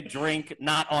is to drink,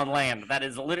 not on land. That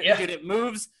is literally, dude, it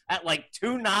moves at like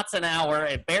 2 knots an hour.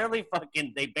 They barely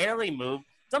move.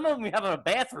 Some of them have a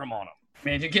bathroom on them.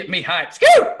 Man, you get me hyped.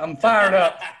 Scoot! I'm fired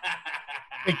up.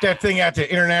 Take that thing out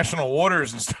to international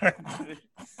waters and start.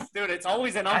 Dude, it's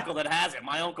always an uncle that has it.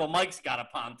 My Uncle Mike's got a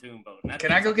pontoon boat.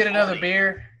 Can I go get another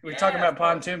beer? We're talking about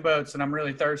pontoon boats, and I'm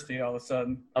really thirsty all of a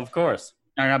sudden. Of course.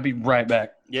 All right, I'll be right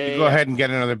back. Go ahead and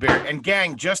get another beer. And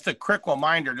gang, just a quick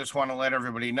reminder, just want to let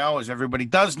everybody know, as everybody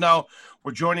does know,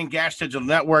 we're joining Gas Digital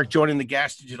Network, joining the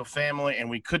Gas Digital family,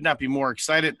 and we could not be more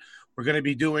excited. We're going to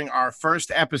be doing our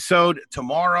first episode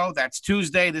tomorrow. That's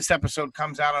Tuesday. This episode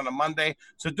comes out on a Monday.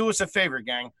 So do us a favor,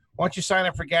 gang. Once you sign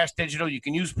up for Gas Digital, you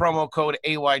can use promo code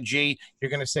AYG.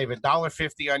 You're going to save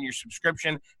 $1.50 on your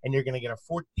subscription, and you're going to get a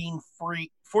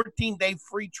 14-day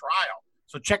free trial.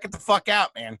 So check it the fuck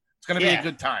out, man. It's going to be a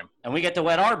good time. And we get to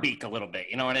wet our beak a little bit.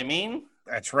 You know what I mean?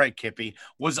 That's right, Kippy.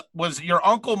 Was your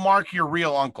Uncle Mark your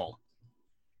real uncle?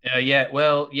 Yeah.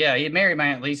 Well, yeah, he married my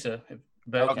Aunt Lisa.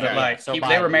 But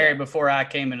they were married before I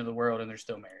came into the world, and they're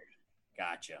still married.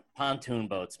 Gotcha. Pontoon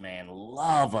boats, man.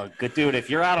 Love a good dude. If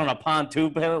you're out on a pontoon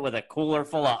boat with a cooler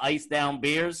full of ice down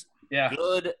beers,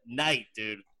 good night,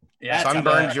 dude. Yeah,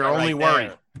 sunburn's your only worry.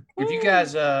 If you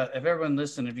guys, if everyone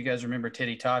listened, if you guys remember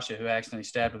Titty Tasha, who accidentally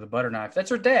stabbed with a butter knife,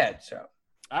 that's her dad. So.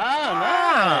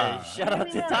 Nice. Shout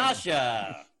out to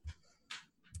Tasha.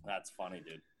 That's funny,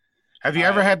 dude. Have you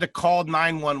ever had to call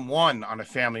 911 on a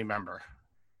family member?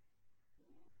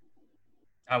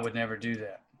 I would never do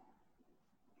that.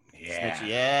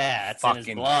 Yeah, it's in his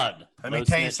blood. Let me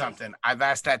tell you something. I've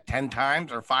asked that 10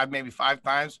 times or maybe five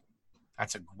times.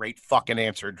 That's a great fucking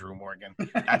answer, Drew Morgan.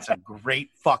 That's a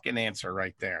great fucking answer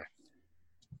right there.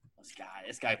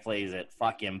 This guy plays it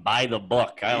fucking by the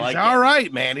book. He's all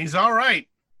right, man. He's all right.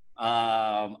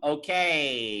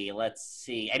 Okay, let's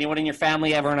see. Anyone in your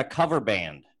family ever in a cover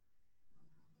band?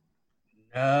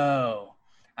 No.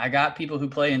 I got people who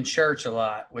play in church a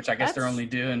lot, which I guess they're only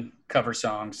doing cover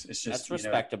songs. It's just that's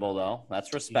respectable, though.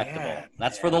 That's respectable. Yeah,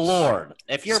 that's for the Lord.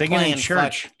 If you're singing playing in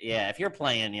church, if you're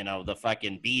playing, the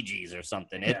fucking Bee Gees or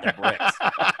something, hit the bricks.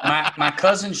 My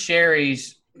cousin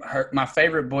Sherry's, my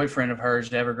favorite boyfriend of hers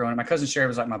to ever growing up. My cousin Sherry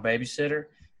was like my babysitter.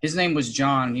 His name was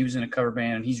John. He was in a cover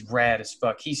band, and he's rad as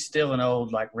fuck. He's still an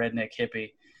old like redneck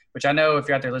hippie. Which I know if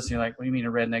you're out there listening, you're like, what do you mean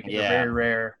a redneck? They're very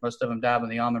rare. Most of them died when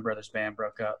the Allman Brothers band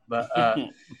broke up. But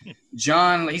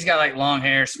John, he's got like long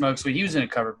hair, smokes weed. He was in a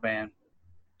cover band.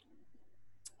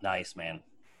 Nice, man.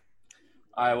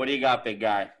 All right, what do you got, big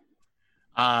guy?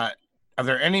 Are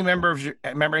there any members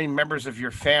of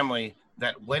your family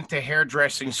that went to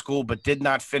hairdressing school but did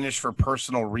not finish for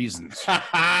personal reasons?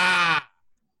 That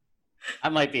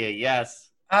might be a yes.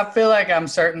 I feel like I'm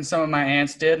certain some of my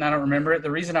aunts did, and I don't remember it.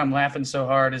 The reason I'm laughing so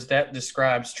hard is that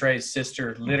describes Trey's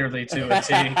sister literally to a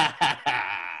T.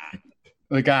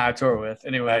 The guy I tour with.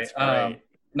 Anyway,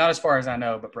 not as far as I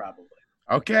know, but probably.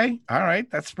 Okay. All right.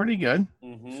 That's pretty good.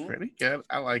 Mm-hmm. It's pretty good.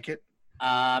 I like it.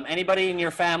 Anybody in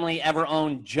your family ever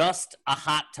owned just a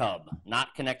hot tub,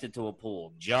 not connected to a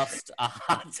pool, just a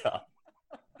hot tub?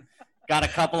 Got a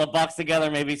couple of bucks together,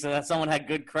 maybe so that someone had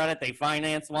good credit. They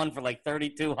financed one for like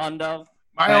 32 hundo.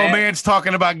 My old man's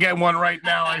talking about getting one right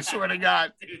now. I swear to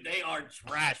God. Dude, they are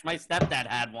trash. My stepdad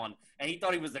had one, and he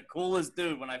thought he was the coolest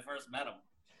dude when I first met him.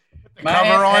 My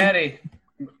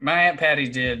Aunt Patty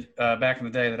did back in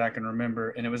the day that I can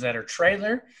remember, and it was at her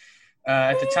trailer.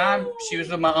 At the time, she was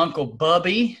with my Uncle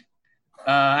Bubby.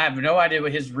 I have no idea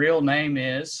what his real name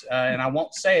is, and I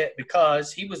won't say it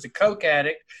because he was a coke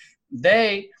addict.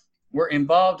 They were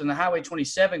involved in the Highway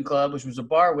 27 Club, which was a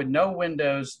bar with no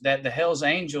windows that the Hells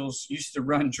Angels used to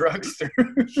run drugs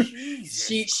through.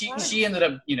 She ended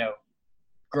up,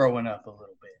 growing up a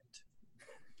little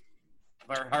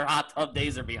bit. Her hot tub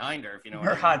days are behind her, if you know what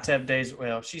I mean. Her hot tub days,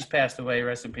 well, she's passed away,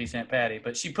 rest in peace, Aunt Patty,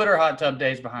 but she put her hot tub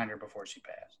days behind her before she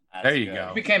passed. There you go.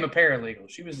 She became a paralegal.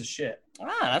 She was the shit.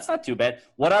 That's not too bad.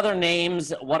 What other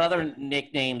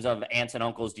nicknames of aunts and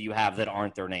uncles do you have that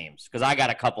aren't their names? Because I got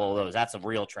a couple of those. That's a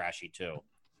real trashy, too.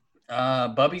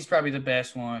 Bubby's probably the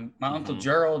best one. My Uncle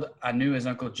Gerald, I knew his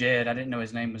Uncle Jed. I didn't know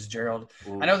his name was Gerald.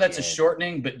 I know that's a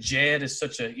shortening, but Jed is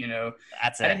such a, I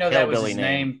didn't know that was his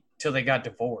name till they got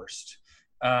divorced.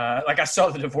 Like I saw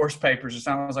the divorce papers or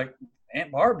something. I was like,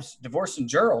 Aunt Barb's divorcing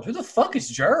Gerald. Who the fuck is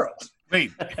Gerald?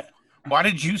 Wait. Why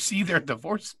did you see their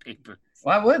divorce papers?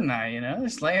 Why wouldn't I?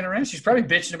 Just laying around. She's probably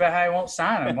bitching about how he won't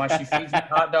sign him while she feeds me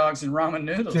hot dogs and ramen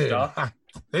noodles, dog.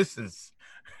 This is.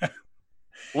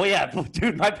 Well, yeah,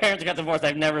 dude. My parents got divorced.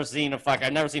 I've never seen a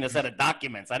set of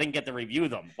documents. I didn't get to review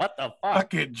them. What the fuck?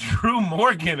 Fucking Drew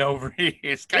Morgan over here.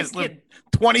 This guy's lived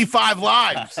 25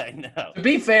 lives. I know. To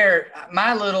be fair,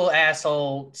 my little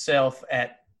asshole self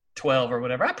at 12 or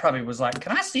whatever, I probably was like,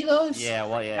 "Can I see those?" Yeah,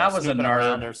 well, yeah. I was a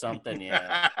nerd or something.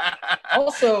 Yeah.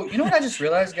 Also, you know what I just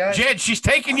realized, guys? Jed, she's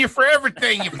taking you for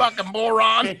everything, you fucking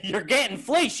moron. You're getting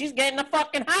fleeced. She's getting a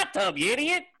fucking hot tub, you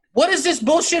idiot. What is this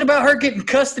bullshit about her getting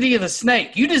custody of the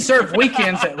snake? You deserve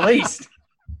weekends at least.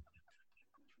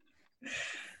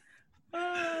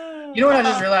 You know what I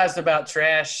just realized about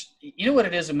trash? You know what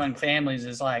it is among families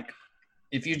is like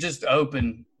if you're just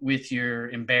open with your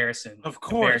embarrassing. Of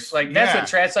course. Like that's what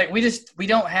trash like we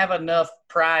don't have enough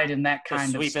pride in that kind of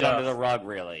stuff. Sweep it under the rug,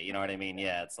 really. You know what I mean?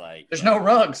 Yeah, it's like there's no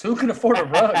rugs. Who can afford a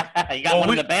rug? You got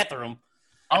one in the bathroom.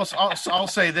 I'll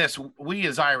say this: we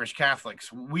as Irish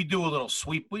Catholics, we do a little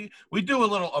sweep. We do a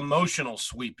little emotional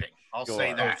sweeping. I'll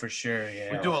say that for sure.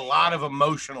 Yeah, we do a lot of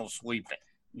emotional sweeping.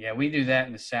 Yeah, we do that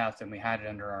in the South, and we hide it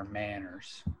under our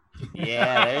manners.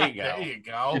 Yeah, there you go. There you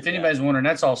go. If anybody's wondering,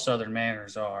 that's all Southern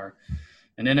manners are: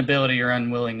 an inability or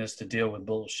unwillingness to deal with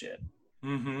bullshit.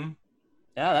 Mm-hmm.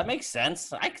 Yeah, that makes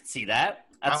sense. I could see that.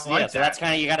 That's that. So that's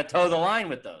kind of you got to toe the line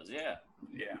with those. Yeah.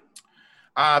 Yeah.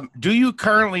 Do you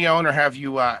currently own or have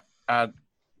you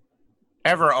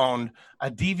ever owned a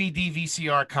DVD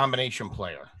VCR combination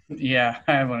player? Yeah,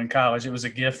 I had one in college. It was a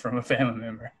gift from a family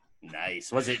member.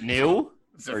 Nice. Was it new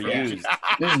or used?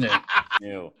 It was new.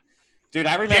 New. Dude,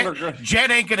 I remember.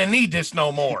 Jed ain't gonna need this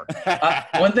no more.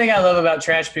 One thing I love about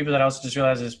trash people that I also just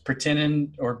realized is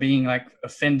pretending or being like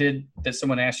offended that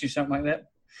someone asked you something like that.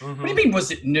 Mm-hmm. What do you mean,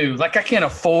 was it new? Like, I can't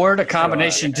afford a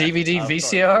combination DVD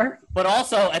VCR? But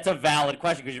also, it's a valid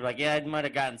question because you're like, yeah, I might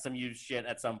have gotten some used shit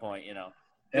at some point, And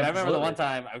I remember the one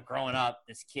time I was growing up,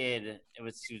 this kid,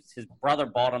 his brother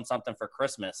bought him something for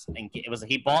Christmas. And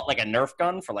he bought like a Nerf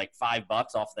gun for like $5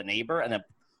 off the neighbor and then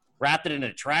wrapped it in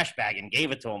a trash bag and gave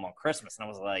it to him on Christmas. And I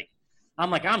was like,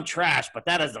 I'm trash, but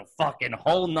that is a fucking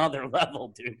whole nother level,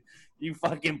 dude. You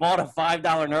fucking bought a $5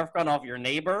 Nerf gun off your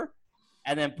neighbor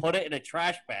and then put it in a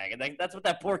trash bag. And that's what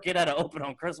that poor kid had to open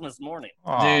on Christmas morning.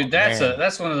 Dude,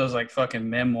 that's one of those like fucking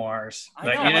memoirs.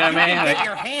 Like, you know what I mean? Like, get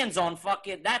your hands on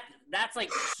fucking that's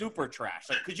like super trash.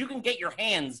 Like, cause you can get your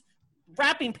hands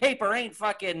wrapping paper ain't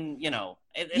fucking,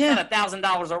 it's not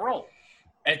 $1,000 a roll.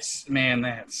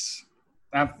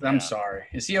 I'm sorry.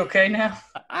 Is he okay now?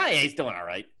 Yeah, he's doing all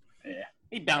right. Yeah.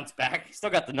 He bounced back. He still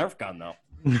got the Nerf gun though.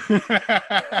 It's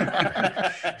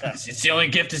the only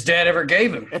gift his dad ever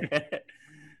gave him.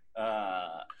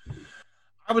 I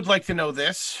would like to know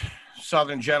this,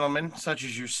 Southern gentlemen such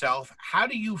as yourself. How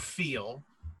do you feel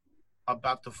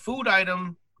about the food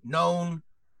item known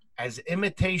as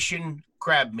imitation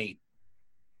crab meat?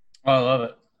 Oh, I love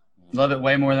it. Love it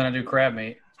way more than I do crab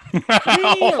meat.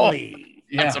 Really?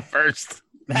 Yeah. That's a first.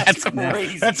 That's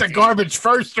crazy. That's a garbage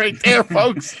first right there,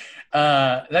 folks.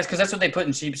 That's because that's what they put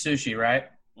in cheap sushi, right?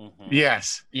 Mm-hmm.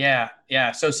 Yes. Yeah.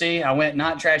 So see, I went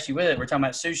not trashy with it. We're talking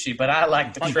about sushi, but I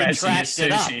like the trashy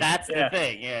sushi. That's the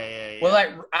thing. Yeah. Well,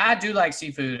 like I do like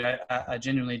seafood. I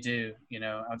genuinely do.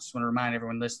 I just want to remind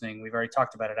everyone listening. We've already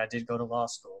talked about it. I did go to law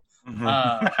school. Mm-hmm.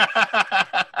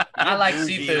 I like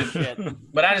seafood,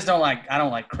 but I don't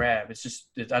like crab. I just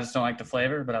don't like the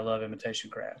flavor, but I love imitation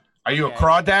crab. Are you a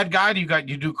crawdad guy?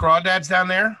 You do crawdads down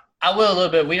there? I will a little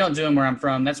bit. We don't do them where I'm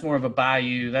from. That's more of a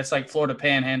bayou. That's like Florida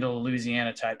Panhandle,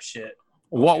 Louisiana type shit.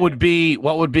 What would be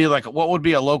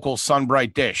a local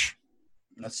Sunbright dish?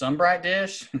 A Sunbright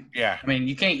dish? Yeah. I mean,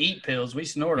 you can't eat pills. We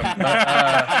snort them.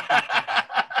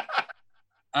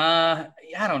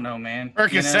 I don't know, man.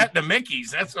 Percocet to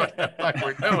Mickey's. That's what the fuck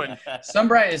we're doing.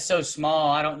 Sunbright is so small.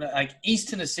 I don't know. Like East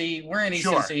Tennessee, we're in East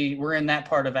Tennessee. We're in that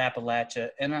part of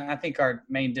Appalachia, and I think our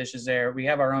main dish is there. We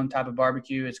have our own type of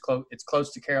barbecue. It's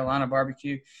close to Carolina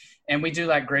barbecue, and we do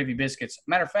like gravy biscuits.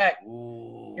 Matter of fact,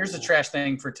 here's the trash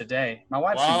thing for today. My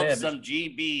wife's in bed. Some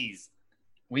GBs.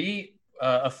 We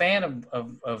a fan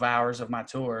of ours of my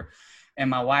tour. And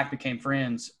my wife became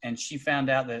friends, and she found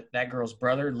out that girl's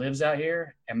brother lives out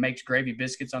here and makes gravy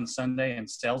biscuits on Sunday and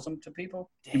sells them to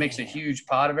people. Damn. He makes a huge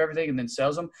pot of everything and then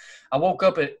sells them. I woke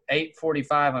up at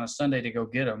 8:45 on a Sunday to go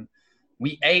get them.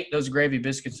 We ate those gravy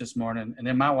biscuits this morning, and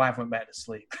then my wife went back to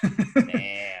sleep.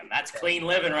 Damn, that's clean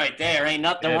living right there. Ain't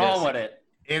nothing wrong with it.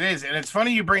 It is, and it's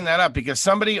funny you bring that up because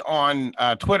somebody on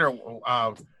Twitter, one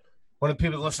of the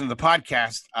people that listen to the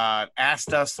podcast,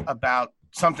 asked us about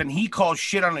something he calls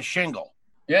shit on a shingle.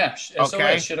 Yeah,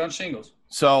 okay. Shit on shingles.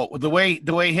 So the way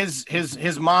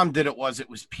his mom did it was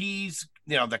peas,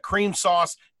 the cream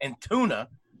sauce and tuna.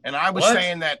 And I was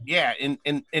saying that, yeah,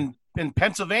 in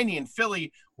Pennsylvania and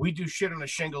Philly, we do shit on a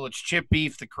shingle. It's chip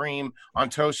beef, the cream on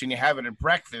toast, and you have it at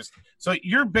breakfast. So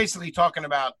you're basically talking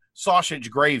about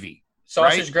sausage gravy.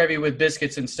 Sausage gravy with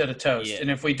biscuits instead of toast. Yeah. And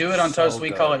if we do it on toast,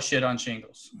 we call it shit on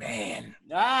shingles. Man.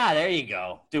 There you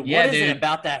go. Dude, what is it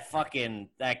about that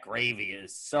gravy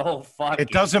is so fucking It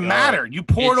doesn't matter. You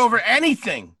pour it over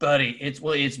anything. Buddy, it's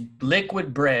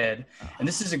liquid bread. And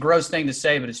this is a gross thing to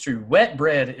say, but it's true. Wet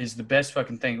bread is the best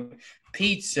fucking thing.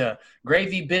 Pizza,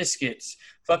 gravy biscuits,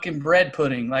 fucking bread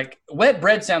pudding. Like, wet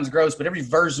bread sounds gross, but every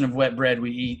version of wet bread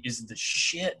we eat is the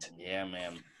shit. Yeah,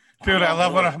 man. Dude, I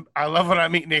love when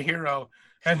I'm eating a hero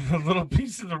and the little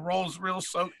piece of the roll's real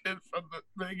soaked in from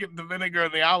the vinegar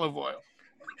and the olive oil.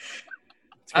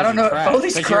 I don't know.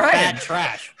 Foley's crying.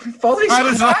 Trash. Foley's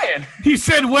crying. He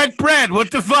said wet bread.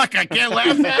 What the fuck? I can't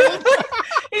laugh at him.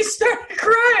 He started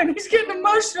crying. He's getting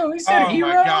emotional. He said hero.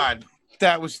 Oh my God.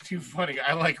 That was too funny.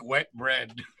 I like wet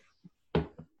bread.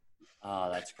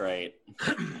 Oh, that's great.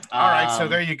 All right, so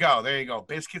there you go.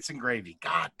 Biscuits and gravy.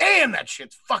 God damn, that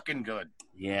shit's fucking good.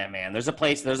 Yeah, man. There's a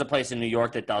place in New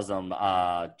York that does them.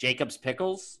 Jacob's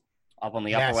Pickles up on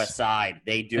the Upper West Side.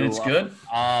 They do. And it's good?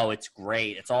 Oh, it's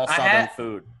great. It's all Southern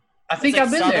food. I think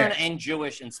I've been Southern there. and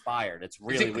Jewish inspired. It's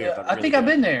really weird. But I think I've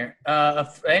been there.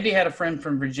 Andy had a friend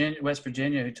from West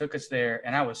Virginia, who took us there,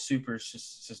 and I was super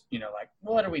just like,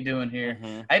 what are we doing here?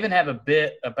 Mm-hmm. I even have a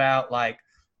bit about like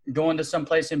going to some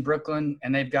place in Brooklyn,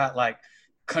 and they've got like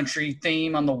country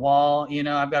theme on the wall.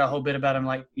 I've got a whole bit about them.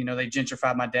 Like, they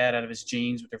gentrified my dad out of his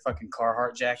jeans with their fucking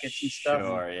Carhartt jackets and stuff.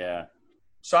 Sure, yeah.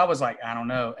 So I was like, I don't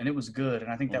know, and it was good, and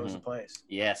I think that was the place.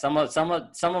 Yeah, some of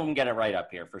them get it right up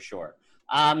here for sure.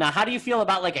 Now, how do you feel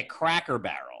about like a Cracker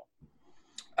Barrel?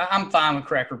 I'm fine with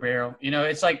Cracker Barrel.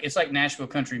 It's like Nashville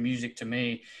country music to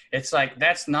me. It's like,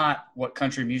 that's not what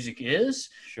country music is.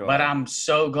 Sure. But I'm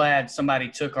so glad somebody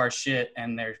took our shit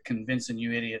and they're convincing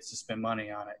you idiots to spend money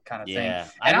on it, kind of thing.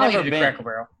 And I'll eat it at Cracker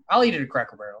Barrel. I'll eat it at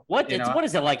Cracker Barrel. What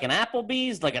is it, like an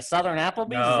Applebee's, like a Southern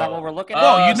Applebee's? No. Is that what we're looking at?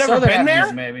 Oh, you've never Southern been there?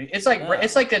 Applebee's, maybe. It's like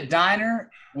it's like a diner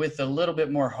with a little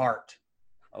bit more heart.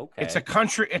 Okay. It's a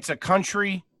country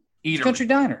eatery. It's a country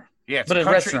diner. Yeah, but a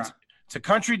restaurant. It's a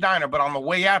country diner, but on the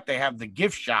way out, they have the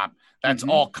gift shop. That's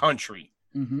all country.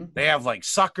 Mm-hmm. They have like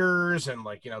suckers and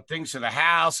like, things for the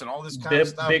house and all this kind of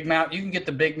stuff. Big mouth. You can get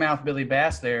the big mouth Billy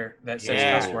Bass there that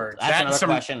says cuss words. That's another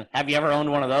question. Have you ever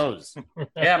owned one of those?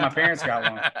 Yeah, my parents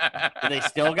got one. Do they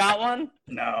still got one?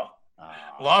 No.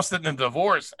 Lost it in a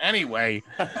divorce anyway.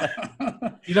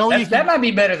 That might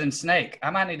be better than Snake. I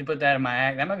might need to put that in my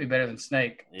act. That might be better than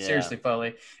Snake. Yeah. Seriously,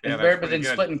 Foley. It's better than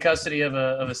splitting custody of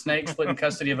a snake, splitting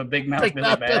custody of a big mouth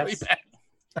Billy Bass.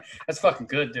 That's fucking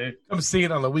good, dude. I'm seeing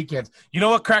it on the weekends. You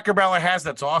know what Cracker Barrel has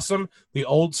that's awesome? The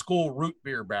old school root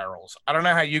beer barrels. I don't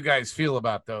know how you guys feel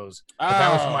about those, but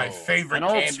that was my favorite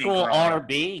candy. An old school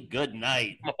RB. Good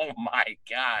night. Oh my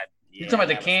God. You're talking about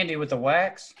the candy with the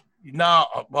wax? No,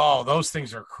 those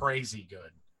things are crazy good.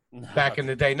 Back in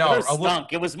the day, no,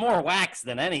 it was more wax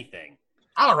than anything.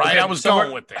 All right, I was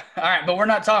going with it. All right, but we're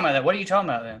not talking about that. What are you talking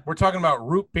about then? We're talking about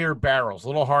root beer barrels,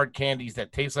 little hard candies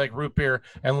that taste like root beer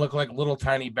and look like little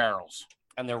tiny barrels.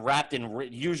 And they're wrapped in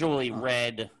usually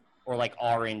red or like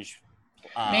orange.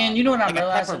 Man, you know what I'm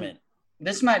realizing?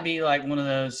 This might be like one of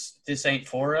those "this ain't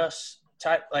for us"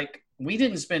 type. Like, we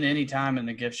didn't spend any time in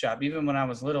the gift shop, even when I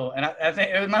was little. And I think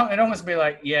it almost be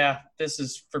like, yeah, this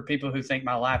is for people who think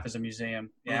my life is a museum.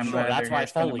 Yeah, sure, that's why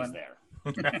Foley's there.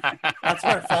 That's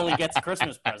where Foley gets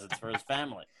Christmas presents for his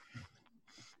family.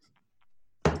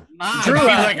 Mom, Drew,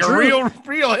 like a real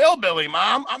hillbilly,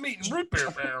 Mom. I'm eating root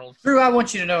beer barrels. Drew, I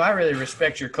want you to know I really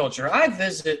respect your culture. I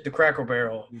visit the Cracker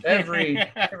Barrel every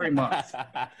month.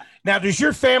 Now, does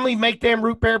your family make them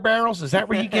root beer barrels? Is that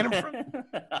where you get them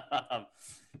from?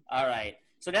 All right.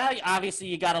 So now, obviously,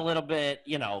 you got a little bit,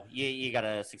 you got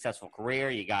a successful career.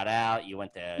 You got out. You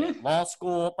went to law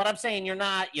school. But I'm saying you're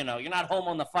not home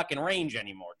on the fucking range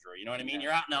anymore, Drew. You know what I mean?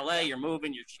 You're out in L.A. You're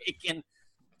moving. You're shaking.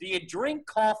 Do you drink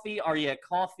coffee? Are you a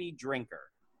coffee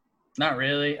drinker? Not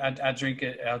really. I drink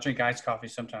it. I'll drink iced coffee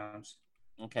sometimes.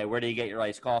 Okay. Where do you get your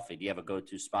iced coffee? Do you have a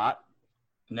go-to spot?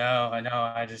 No, I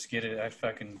know. I just get it. I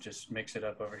fucking just mix it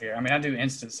up over here. I mean, I do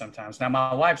instant sometimes. Now,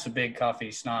 my wife's a big coffee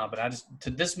snob, but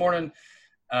this morning,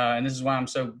 and this is why I'm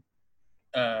so,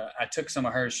 I took some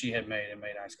of hers she had made and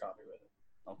made iced coffee with it.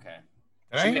 Okay.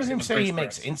 Did I hear him say he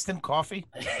makes instant coffee?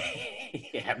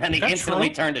 Yeah, and he instantly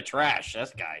turned to trash,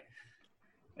 this guy.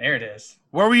 There it is.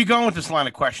 Where were you going with this line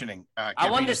of questioning?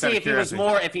 I wanted to see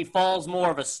if he falls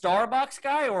more of a Starbucks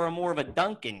guy or more of a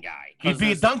Dunkin' guy. He'd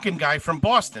be a Dunkin' guy from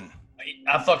Boston.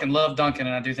 I fucking love Dunkin',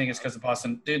 and I do think it's because of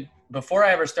Boston. Dude, before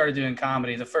I ever started doing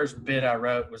comedy, the first bit I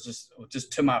wrote was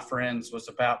just to my friends was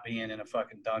about being in a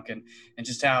fucking Dunkin' and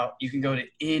just how you can go to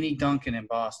any Dunkin' in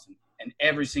Boston, and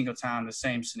every single time the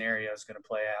same scenario is going to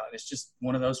play out. It's just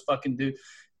one of those fucking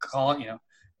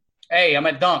hey, I'm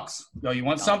at Dunks. Yo, you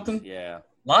want something? Yeah.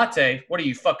 Latte? What are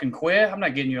you, fucking queer? I'm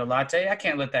not getting you a latte. I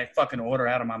can't let that fucking order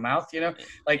out of my mouth,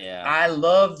 I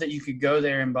love that you could go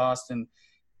there in Boston.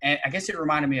 And I guess it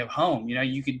reminded me of home.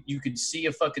 You could see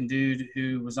a fucking dude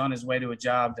who was on his way to a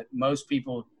job that most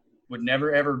people would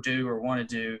never, ever do or want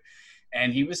to do.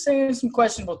 And he was saying some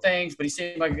questionable things, but he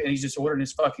seemed like he's just ordering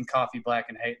his fucking coffee black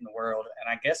and hating the world.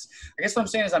 And I guess what I'm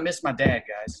saying is I miss my dad,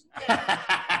 guys.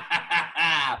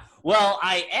 Well,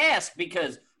 I ask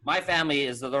because my family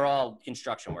they're all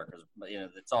construction workers.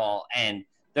 It's all, and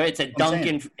it's a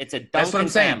Dunkin'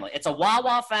 family. It's a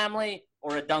Wawa family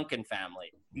or a Dunkin'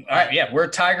 family. All right, yeah, we're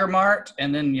Tiger Mart,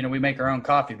 and then we make our own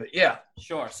coffee. But yeah,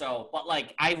 sure. So, but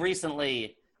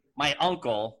my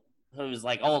uncle, who's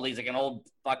like old, he's like an old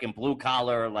fucking blue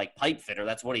collar pipe fitter.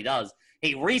 That's what he does.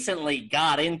 He recently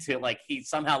got into he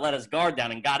somehow let his guard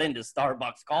down and got into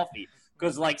Starbucks coffee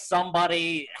because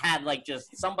somebody had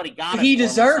somebody got it. He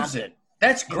deserves it.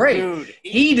 That's great. Dude,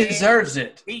 he deserves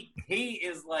it. He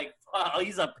is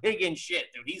he's a pig in shit,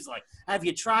 dude. He's like, have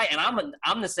you tried? And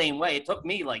I'm the same way. It took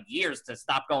me years to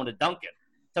stop going to Dunkin'.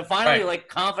 To finally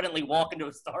confidently walk into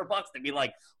a Starbucks to be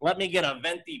like, let me get a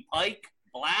venti pike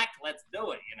black. Let's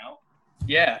do it.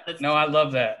 Yeah. I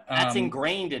love that. That's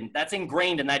ingrained in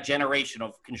that generation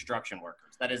of construction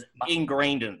workers. That is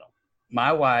ingrained in them.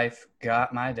 My wife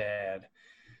got my dad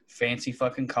fancy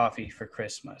fucking coffee for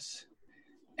Christmas.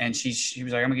 And she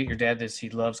was like, I'm going to get your dad this. He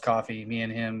loves coffee. Me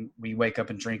and him, we wake up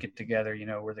and drink it together.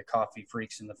 We're the coffee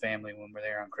freaks in the family when we're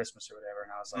there on Christmas or whatever.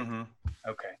 And I was like,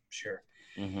 okay, sure.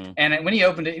 Mm-hmm. And when he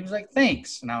opened it, he was like,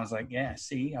 thanks. And I was like, yeah,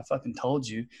 see, I fucking told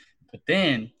you. But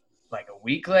then a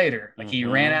week later, he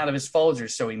ran out of his Folgers,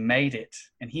 so he made it.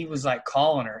 And he was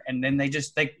calling her. And then they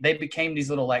became these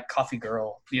little coffee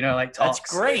girl, talks. That's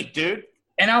great, dude.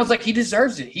 And I was like, he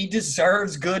deserves it. He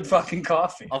deserves good fucking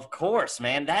coffee. Of course,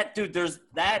 man. That dude, there's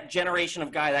that generation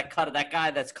of guy that guy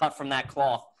that's cut from that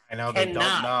cloth. I know they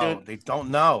don't know. Dude. They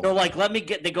don't know. They're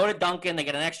they go to Dunkin', they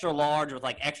get an extra large with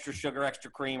extra sugar,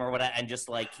 extra cream or whatever, and just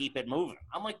keep it moving.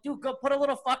 I'm like, dude, go put a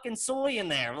little fucking soy in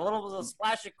there, a little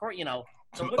splash of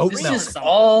This is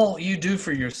all you do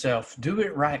for yourself. Do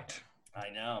it right. I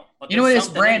know. But it's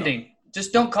branding.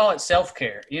 Just don't call it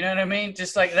self-care. You know what I mean?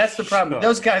 Just that's the problem. Sure.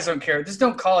 Those guys don't care. Just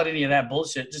don't call it any of that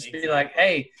bullshit. Just be like,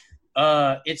 hey,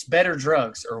 it's better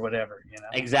drugs or whatever,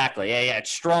 Exactly. Yeah. It's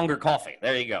stronger coffee.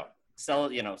 There you go. Sell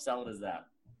it, sell it as that.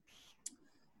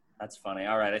 That's funny.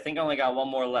 All right. I think I only got one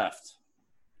more left.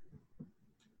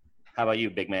 How about you,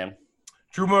 big man?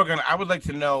 Drew Morgan, I would like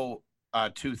to know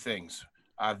two things.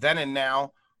 Then and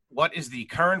now, what is the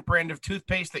current brand of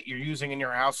toothpaste that you're using in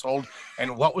your household?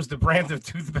 And what was the brand of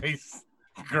toothpaste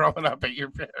growing up at your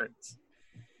parents?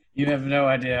 You have no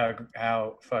idea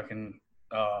how fucking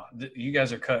you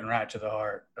guys are cutting right to the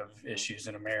heart of issues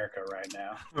in America right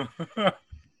now.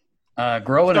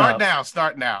 Growing up.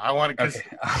 Start now. I want to, okay.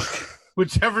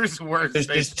 Whichever's worse.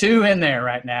 There's two in there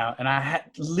right now. And I had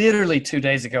literally 2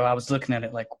 days ago, I was looking at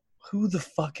it who the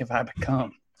fuck have I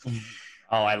become?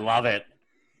 Oh, I love it.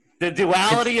 The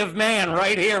duality of man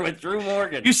right here with Drew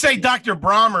Morgan. You say Dr.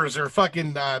 Bromers or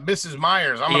fucking Mrs.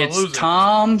 Myers. I'm going to lose it.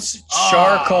 Tom's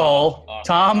charcoal.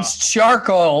 Tom's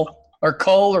charcoal or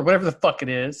coal or whatever the fuck it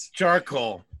is.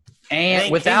 Charcoal.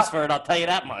 And without for it, I'll tell you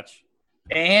that much.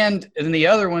 And then the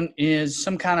other one is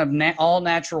some kind of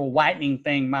all-natural whitening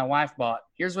thing my wife bought.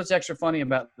 Here's what's extra funny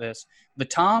about this. The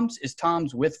Tom's is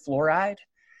Tom's with fluoride.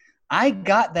 I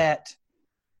got that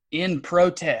in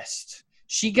protest.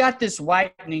 She got this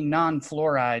whitening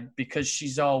non-fluoride because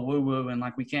she's all woo-woo and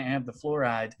we can't have the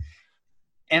fluoride.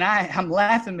 And I'm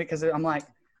laughing because I'm like,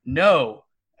 no,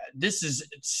 this is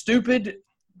stupid.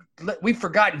 We've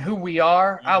forgotten who we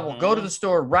are. Mm-hmm. I will go to the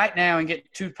store right now and get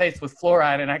toothpaste with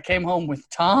fluoride. And I came home with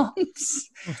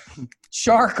Tom's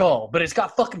charcoal, but it's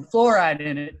got fucking fluoride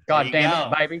in it. God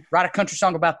damn it, baby. Write a country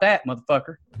song about that,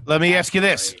 motherfucker. Let me ask you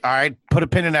this. All right, put a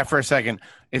pin in that for a second.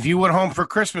 If you went home for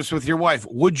Christmas with your wife,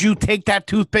 would you take that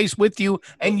toothpaste with you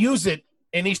and use it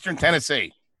in Eastern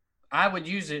Tennessee? I would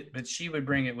use it, but she would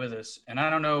bring it with us. And I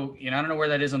don't know, I don't know where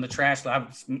that is on the trash.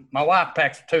 My wife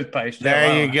packs toothpaste.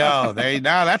 There you go. No,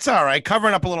 that's all right.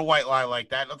 Covering up a little white lie like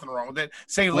that. Nothing wrong with it.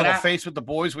 Save a little face with the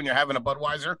boys when you're having a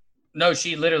Budweiser. No,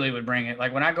 she literally would bring it.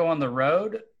 When I go on the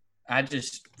road, I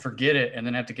just forget it and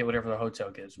then have to get whatever the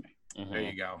hotel gives me. Mm-hmm. There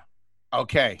you go.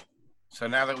 Okay. So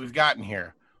now that we've gotten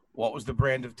here, what was the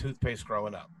brand of toothpaste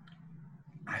growing up?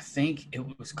 I think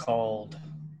it was called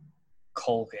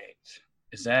Colgate.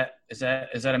 Is that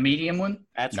a medium one?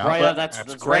 That's No, right. but That's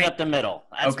that's right great. up the middle.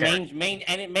 That's Okay.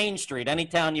 Main Street,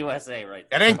 Anytown, USA, right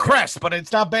there. It ain't Crest, but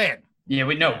it's not bad. Yeah,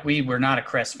 we were not a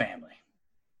Crest family.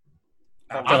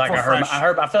 I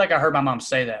Aquafresh. feel like I heard my mom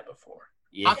say that before.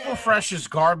 Yeah. Aquafresh is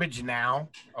garbage now,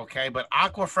 okay? But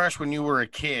Aquafresh, when you were a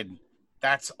kid,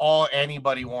 that's all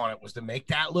anybody wanted was to make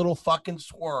that little fucking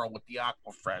swirl with the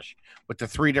Aquafresh with the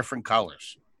 3 different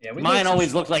colors. Yeah, we Mine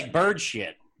always looked like bird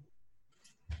shit.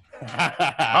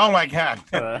 Oh my God!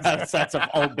 that's an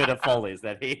old bit of Foley's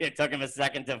that it took him a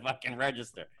second to fucking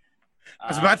register. I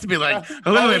was about to be like,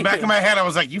 literally, back in my head, I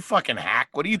was like, "You fucking hack!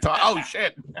 What are you talking? Oh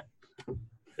shit!"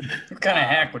 What kind of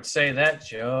hack would say that,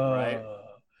 Joe?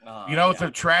 Right. You know what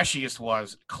the trashiest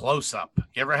was? Close Up.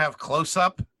 You ever have Close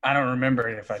Up? I don't remember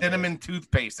it if I did. Cinnamon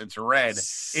toothpaste. It's red.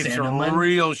 Cinnamon? It's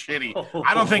real shitty.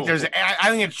 I don't think there's. I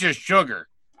think it's just sugar.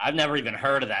 I've never even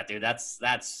heard of that, dude.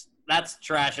 That's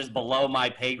trash is below my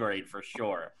pay grade for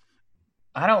sure.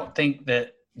 I don't think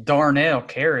that Darnell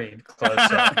carried Close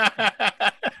Up.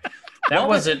 That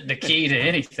wasn't the key to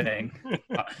anything.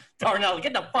 Darnell,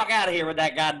 get the fuck out of here with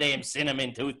that goddamn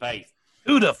cinnamon toothpaste.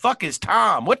 Who the fuck is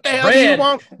Tom? What the hell do Red, you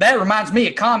want? that reminds me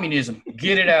of communism.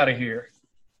 Get it out of here.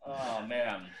 Oh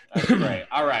man, that's great.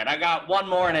 All right, I got one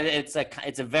more, and it's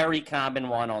a very common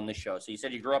one on the show. So you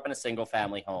said you grew up in a single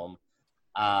family home.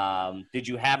 Did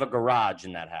you have a garage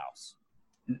in that house?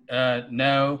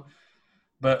 No,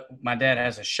 but my dad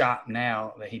has a shop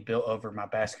now that he built over my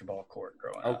basketball court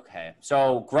growing up. Okay,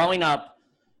 so growing up,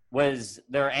 was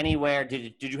there anywhere?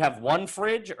 Did you have one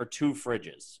fridge or 2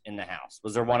 fridges in the house?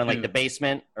 Was there one in like the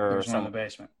basement or There was one in the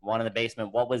basement? One in the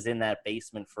basement. What was in that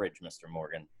basement fridge, Mr.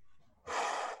 Morgan?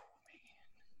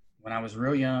 When I was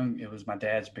real young, it was my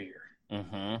dad's beer.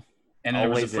 Mm-hmm. And there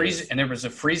was a Always freezer, is. and there was a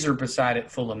freezer beside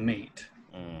it full of meat.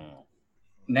 Mm.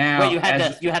 Now, Wait,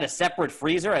 you had a separate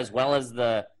freezer as well as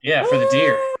the for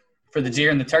the deer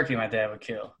and the turkey my dad would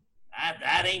kill.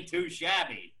 that ain't too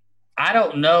shabby. I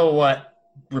don't know what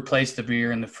replaced the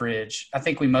beer in the fridge. I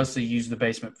think we mostly used the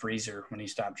basement freezer when he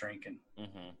stopped drinking.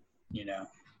 Mm-hmm. You know,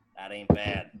 That ain't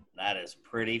bad. That is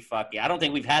pretty fucky. I don't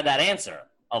think we've had that answer.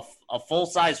 A full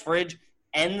size fridge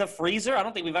and the freezer. I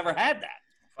don't think we've ever had that.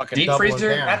 Fucking deep doubling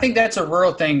freezer. down. I think that's a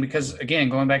rural thing because again,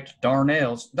 going back to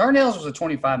Darnell's was a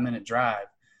 25-minute drive.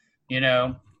 You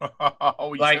know, Oh,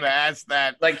 we Like- should have asked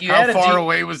that. like you How had a far deep,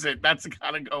 away was it? That's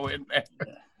gotta go in there.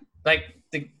 like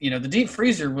the deep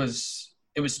freezer was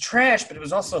trash, but it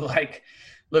was also like,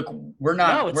 look, we're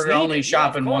it's only needed.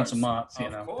 shopping Yeah, of once a course. month. You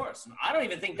Of know, course. I don't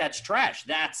even think that's trash.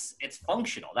 It's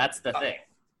functional. That's the thing.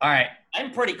 all right.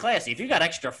 I'm pretty classy. If you got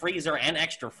extra freezer and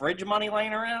extra fridge money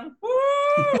laying around,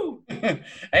 woo!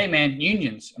 Hey man,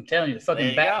 unions. I'm telling you, the There fucking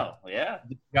you go. Yeah.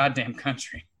 goddamn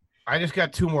country. I just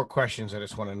got 2 more questions I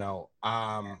just want to know.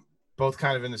 Both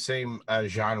kind of in the same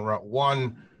genre.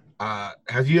 One,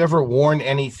 have you ever worn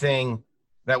anything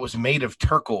that was made of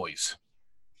turquoise?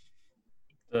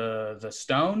 The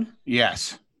stone,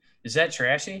 Yes. is that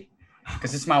trashy?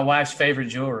 Because it's my wife's favorite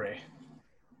jewelry.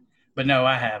 But no,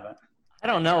 I haven't. I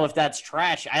don't know if that's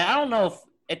trash. I don't know if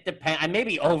it depends. I may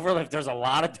be over if there's a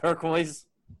lot of turquoise.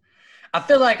 I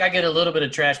feel like I get a little bit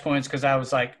of trash points because I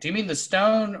was like, do you mean the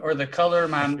stone or the color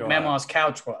my Sure. mama's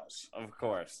couch was? Of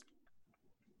course.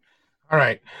 All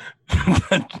right.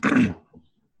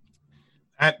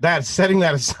 That setting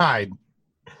that aside,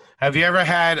 have you ever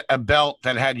had a belt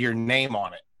that had your name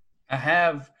on it? I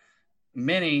have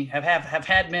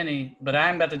had many, but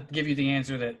I'm about to give you the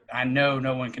answer that I know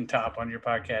no one can top on your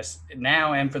podcast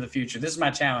now and for the future. This is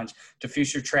my challenge to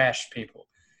future trash people.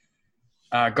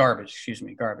 Garbage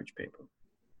people.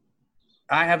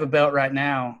 I have a belt right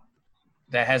now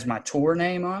that has my tour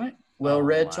name on it, Oh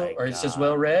my or it says God.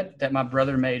 well read, that my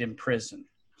brother made in prison.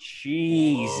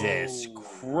 Jesus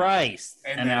Christ.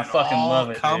 And then I fucking all love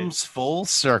it, dude. comes full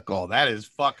circle. That is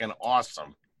fucking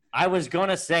awesome. I was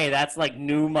gonna say that's like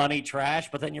new money trash,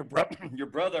 but then your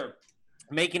brother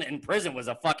making it in prison was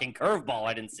a fucking curveball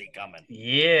I didn't see coming.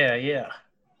 Yeah.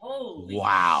 Holy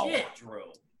Wow. shit,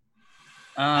 Drew.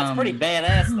 That's pretty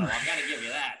badass though. I gotta give you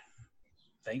that.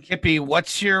 Thank you. Hippie,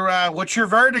 what's your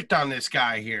verdict on this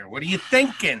guy here? What are you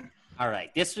thinking? All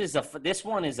right, this is a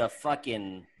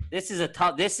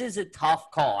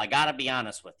tough call. I gotta be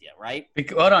honest with you, right?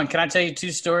 Hold on. Can I tell you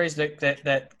 2 stories that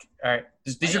all right.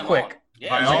 These are Lay 'em quick. on. Yeah,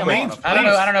 By lay all 'em means. on. I don't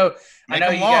know. I know Make you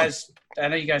 'em long. guys. I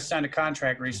know you guys signed a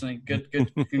contract recently. Good.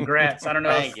 Congrats. I don't know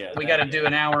Thank if you, we thank got to you. do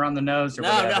an hour on the nose or No.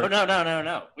 whatever. We're doing All it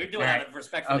right. out of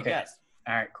respect for the Okay. guest.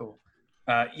 All right, cool.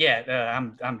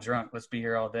 I'm drunk. Let's be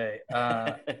here all day.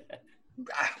 All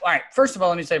right. First of all,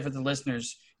 let me say for the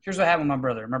listeners, Here's what happened with my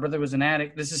brother. My brother was an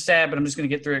addict. This is sad, but I'm just going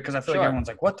to get through it because I feel like everyone's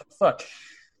like, what the fuck?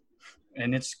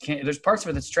 And there's parts of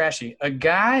it that's trashy. A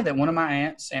guy that one of my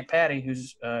aunts, Aunt Patty,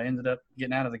 who's ended up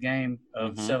getting out of the game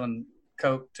of selling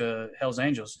coke to Hell's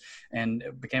Angels and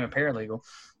became a paralegal.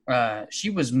 She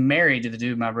was married to the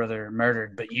dude my brother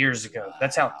murdered, but years ago.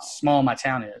 That's how small my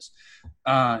town is.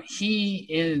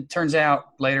 It turns out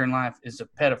later in life is a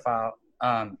pedophile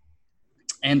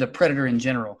and a predator in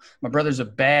general. My brother's a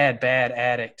bad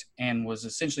addict and was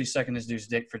essentially sucking this dude's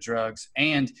dick for drugs.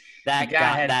 And that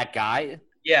guy.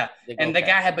 Yeah, and the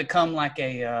guy had become like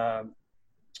a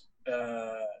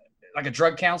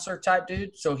drug counselor type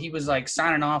dude. So he was like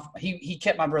signing off. He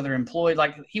kept my brother employed.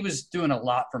 Like he was doing a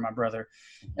lot for my brother,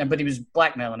 but he was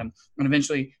blackmailing him. And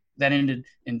eventually that ended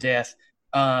in death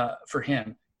for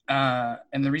him.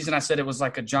 And the reason I said it was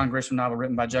like a John Grisham novel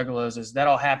written by juggalos is that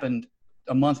all happened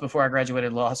a month before I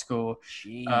graduated law school.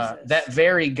 That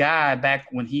very guy, back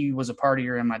when he was a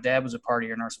partier and my dad was a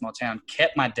partier in our small town,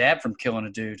 kept my dad from killing a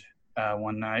dude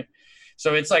one night.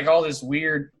 So it's like all this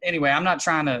weird. Anyway, I'm not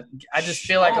trying to. I just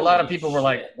feel like a lot of people were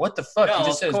like, "What the fuck?" He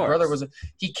just said his brother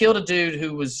he killed a dude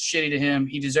who was shitty to him.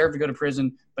 He deserved to go to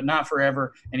prison, but not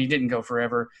forever, and he didn't go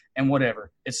forever. And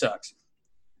whatever, it sucks.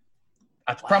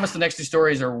 I promise the next two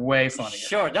stories are way funnier.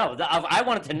 Sure, no, I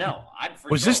wanted to know.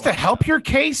 Was this to help your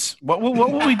case? What were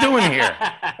we doing here?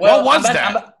 Well, what was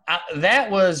that?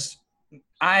 That was.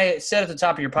 I said at the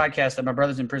top of your podcast that my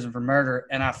brother's in prison for murder,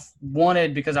 and I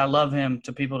wanted, because I love him,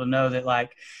 to people to know that,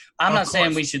 like, I'm not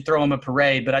saying we should throw him a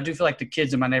parade, but I do feel like the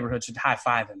kids in my neighborhood should high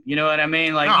five him. You know what I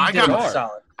mean? Like, I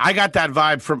got that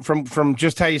vibe from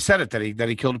just how you said it, that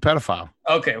he killed a pedophile.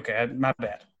 Okay, my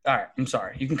bad. All right, I'm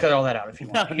sorry. You can cut all that out if you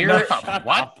want. What?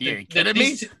 Are you kidding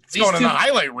me? It's going in the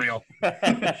highlight reel.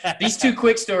 These two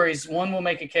quick stories. One will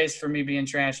make a case for me being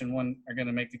trash, and one are going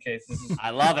to make the case.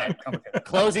 I love it.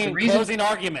 Closing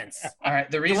arguments. All right.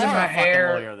 The reason my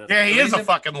hair. Yeah, he is a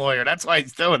fucking lawyer. That's why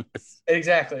he's doing this.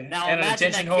 Exactly. Now, and an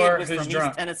attention whore who's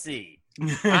drunk. Tennessee.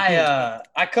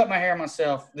 I cut my hair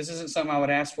myself. This isn't something I would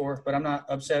ask for, but I'm not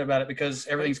upset about it because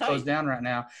everything's closed down right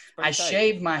now. I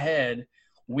shaved my head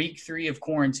week 3 of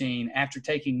quarantine after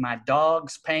taking my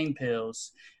dog's pain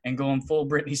pills and going full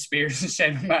Britney Spears and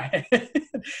shaving my head.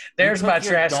 There's my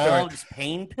trash story. Dog's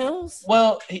pain pills?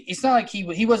 Well, it's not like he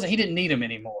didn't need them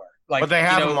anymore. Like, but they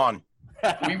have them on.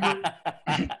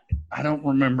 I don't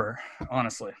remember,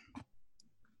 honestly.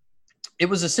 It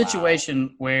was a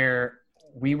situation where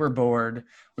we were bored.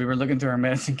 We were looking through our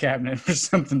medicine cabinet for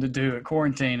something to do at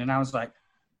quarantine, and I was like,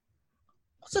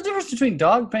 what's the difference between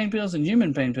dog pain pills and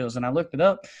human pain pills? And I looked it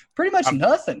up. Pretty much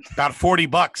nothing. About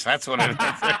 $40. That's what it is.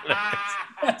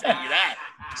 I'll tell you that.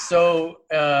 So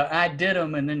I did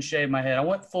them and then shaved my head. I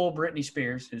went full Britney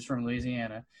Spears, who's from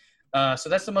Louisiana. So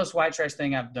that's the most white trash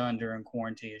thing I've done during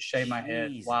quarantine is shave my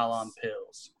head while on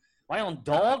pills. Why on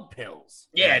dog pills?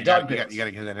 Yeah, dog pills. You got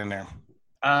to get that in there.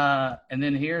 And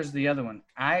then here's the other one.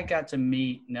 I got to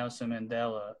meet Nelson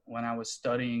Mandela when I was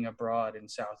studying abroad in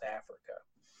South Africa.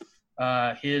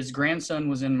 His grandson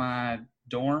was in my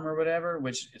dorm or whatever,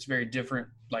 which it's very different.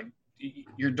 Like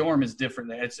your dorm is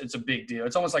different. It's a big deal.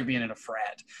 It's almost like being in a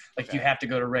frat. Like you have to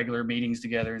go to regular meetings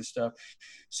together and stuff.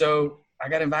 So I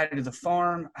got invited to the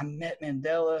farm. I met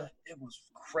Mandela. It was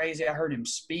crazy. I heard him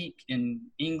speak in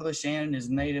English and in his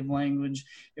native language.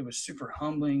 It was super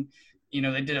humbling. You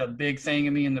know, they did a big thing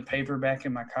of me in the paper back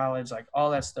in my college, like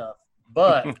all that stuff.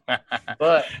 But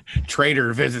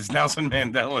Trader visits Nelson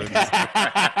Mandela.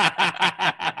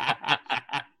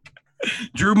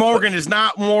 Drew Morgan is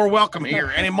not more welcome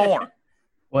here anymore.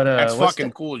 That's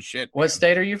fucking cool as shit. What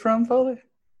state are you from, Foley?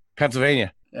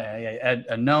 Pennsylvania.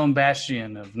 A known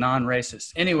bastion of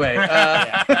non-racists. Anyway,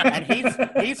 and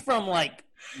he's from like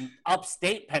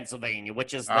upstate Pennsylvania,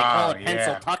 which is they call it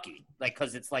Pennsyltucky, like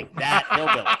because it's like that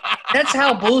hillbilly. That's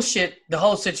how bullshit the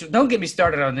whole situation. Don't get me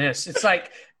started on this. It's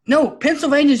like. No,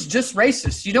 Pennsylvania's just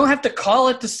racist. You don't have to call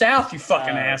it the South, you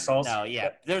fucking assholes. No, yeah.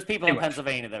 There's people in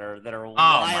Pennsylvania that are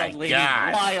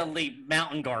wildly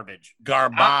mountain garbage.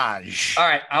 Garbage. All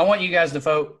right, I want you guys to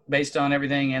vote based on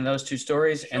everything and those two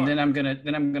stories, and then I'm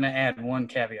gonna add one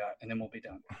caveat, and then we'll be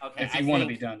done. Okay. If you want to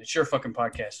be done, it's your fucking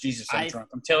podcast. Jesus, I'm drunk.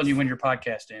 I'm telling you when your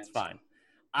podcast ends. It's fine.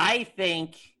 I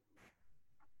think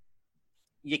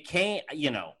you can't.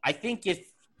 I think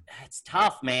it's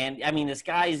tough, man. I mean, this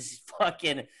guy's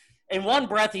fucking – in one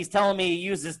breath, he's telling me he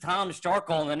uses Tom's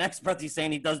charcoal, and the next breath, he's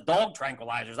saying he does dog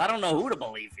tranquilizers. I don't know who to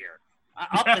believe here.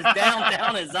 Up is down,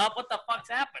 down is up. What the fuck's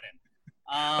happening?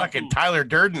 Fucking Tyler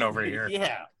Durden over here.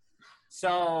 Yeah.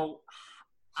 So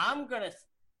I'm gonna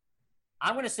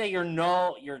say you're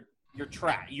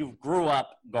trash. You grew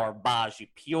up garbage. You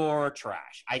pure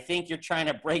trash. I think you're trying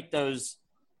to break those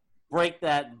break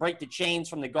the chains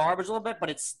from the garbage a little bit, but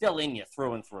it's still in you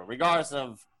through and through, regardless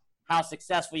of how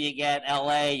successful you get.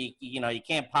 LA, you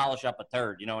can't polish up a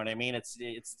turd. You know what I mean? It's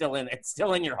still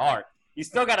in your heart. You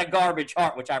still got a garbage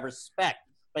heart, which I respect.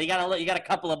 But you got a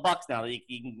couple of bucks now that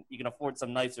you can afford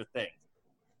some nicer things.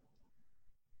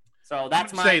 So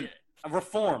that's my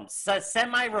reformed,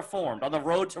 semi-reformed, on the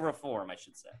road to reform, I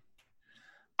should say.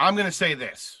 I'm going to say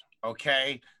this,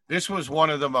 okay? This was one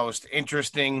of the most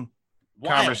interesting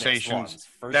conversations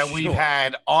that we've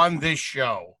had on this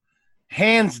show,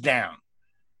 hands down.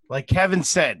 Like Kevin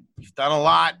said, you've done a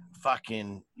lot,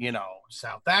 fucking,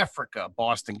 South Africa,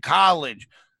 Boston College,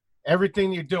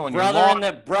 everything you're doing.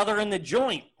 Brother in the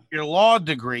joint. Your law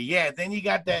degree, yeah. Then you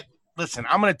got that. Listen,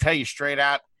 I'm going to tell you straight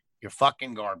out, you're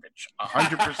fucking garbage,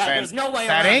 100%. There's no way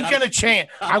that ain't going to change.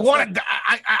 I want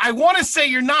to say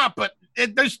you're not, but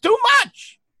there's too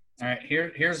much. All right,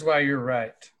 here's why you're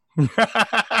right.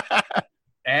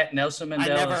 At Nelson Mandela, I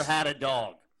never had a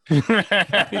dog.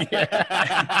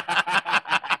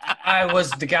 I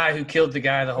was the guy who killed the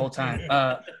guy the whole time.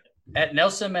 At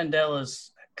Nelson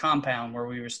Mandela's compound where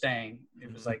we were staying,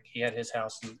 it was like he had his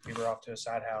house and we were off to a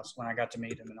side house when I got to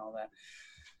meet him and all that.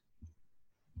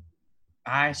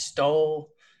 I stole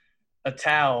a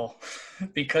towel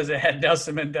because it had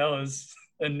Nelson Mandela's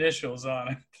initials on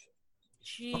it.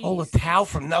 Jeez. Oh, a towel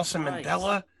from Nelson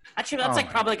Mandela? Actually, that's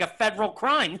probably like a federal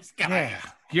crime. This guy. Yeah,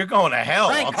 you're going to hell.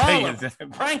 I'll tell you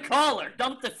that. Frank Caller,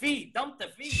 dump the feed.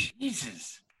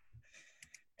 Jesus.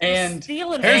 And here's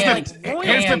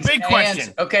the big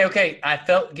question. Okay. I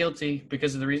felt guilty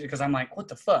because of the reason, because I'm like, what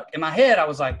the fuck? In my head, I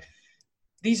was like,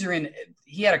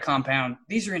 he had a compound.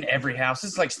 These are in every house.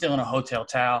 This is like stealing a hotel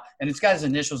towel, and it's got his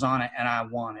initials on it, and I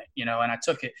want it, and I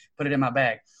took it, put it in my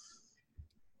bag.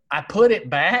 I put it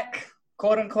back,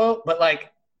 quote unquote, but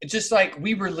like, it's just like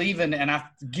we were leaving and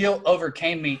guilt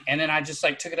overcame me. And then I just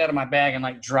like took it out of my bag and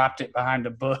like dropped it behind a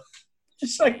book.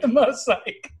 Just like the most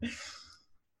like,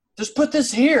 just put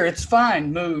this here. It's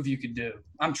fine. Move you could do.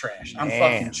 I'm trash. I'm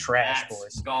fucking trash,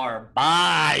 boys.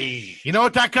 Garbage. You know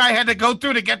what that guy had to go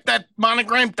through to get that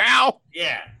monogrammed towel?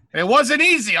 Yeah. It wasn't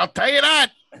easy. I'll tell you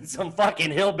that. And some fucking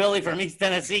hillbilly from East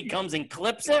Tennessee comes and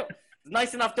clips it. It's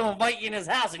nice enough to invite you in his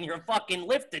house and you're fucking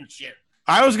lifting shit.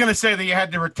 I was going to say that you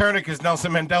had to return it because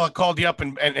Nelson Mandela called you up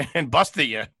and busted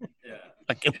you.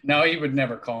 Yeah. No, he would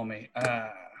never call me.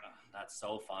 That's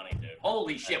so funny, dude.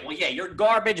 Holy shit. Well, yeah, you're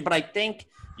garbage, but I think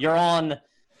you're on.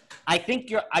 I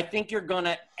think you're going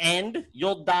to end.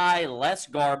 You'll die less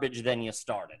garbage than you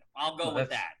started. I'll go with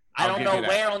that. I don't know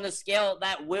where on the scale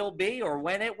that will be or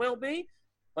when it will be,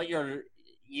 but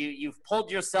you've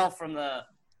pulled yourself from the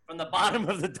bottom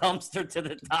of the dumpster to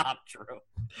the top, Drew.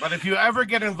 But if you ever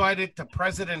get invited to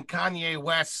President Kanye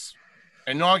West's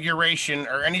inauguration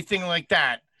or anything like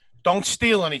that, don't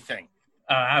steal anything.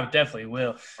 I definitely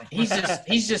will. He's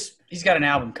got an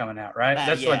album coming out, right?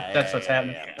 That's what's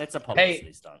happening. Yeah. It's a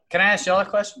publicity stunt. Can I ask y'all a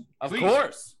question? Of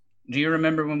course. Do you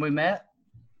remember when we met?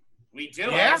 We do.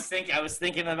 Yeah? I was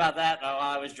thinking about that while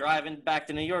I was driving back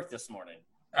to New York this morning.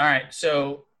 All right,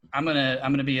 so I'm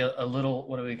gonna be a little,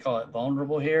 what do we call it,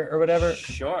 vulnerable here or whatever.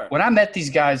 Sure. When I met these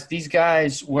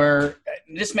guys were,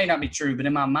 this may not be true, but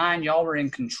in my mind, y'all were in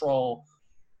control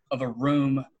of a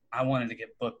room I wanted to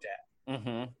get booked at.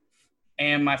 Mm-hmm.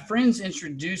 And my friends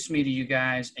introduced me to you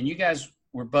guys, and you guys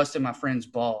were busting my friend's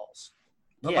balls.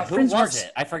 But yeah, who was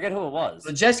it? I forget who it was.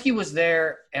 Lejeski was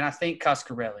there, and I think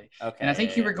Coscarelli. Okay. And I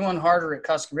think you were going harder at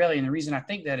Coscarelli, and the reason I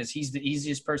think that is he's the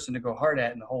easiest person to go hard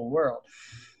at in the whole world.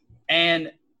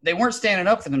 And they weren't standing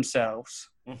up for themselves.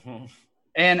 Mm-hmm.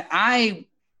 And I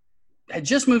had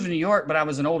just moved to New York, but I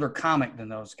was an older comic than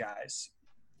those guys.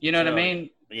 You know what I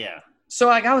mean? Yeah. So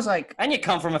like I was like, and you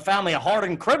come from a family of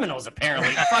hardened criminals,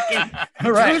 apparently. Fucking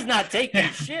right. Drew's not taking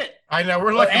shit. I know,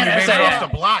 we're lucky we made it off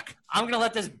the block. I'm gonna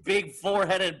let this big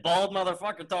four-headed bald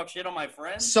motherfucker talk shit on my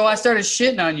friends. So I started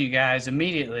shitting on you guys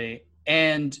immediately,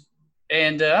 and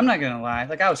I'm not gonna lie,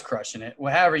 like I was crushing it.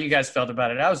 Well, however you guys felt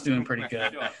about it, I was doing pretty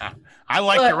good. I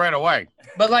liked it right away.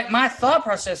 But like my thought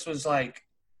process was like,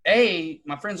 A,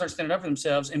 my friends aren't standing up for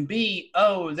themselves, and B,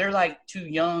 they're like too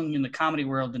young in the comedy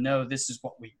world to know this is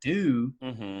what we do.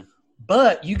 Mm-hmm.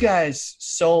 But you guys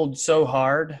sold so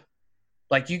hard.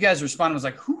 Like you guys responded was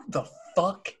like, who the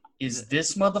fuck is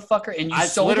this motherfucker? And you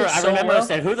sold it so I remember well. I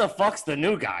said, who the fuck's the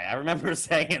new guy? I remember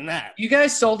saying that. You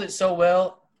guys sold it so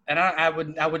well. And I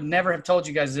would never have told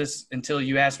you guys this until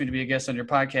you asked me to be a guest on your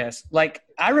podcast. Like,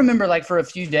 I remember, like, for a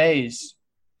few days,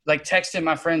 like, texting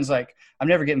my friends, like, I'm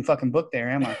never getting fucking booked there,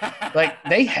 am I? Like,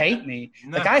 they hate me.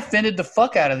 No. Like, I offended the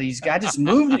fuck out of these guys. I just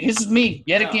moved. This is me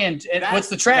yet again. What's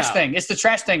the trash thing? It's the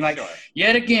trash thing. Like,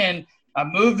 yet again, I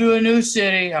moved to a new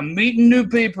city. I'm meeting new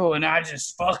people, and I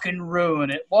just fucking ruin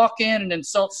it. Walk in and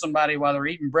insult somebody while they're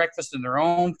eating breakfast in their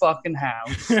own fucking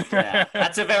house. Yeah,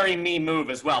 that's a very me move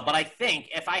as well. But I think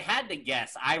if I had to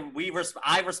guess, I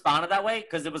responded that way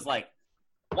because it was like,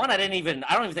 one, I don't even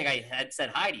think I had said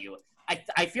hi to you.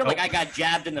 I feel like I got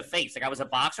jabbed in the face. Like I was a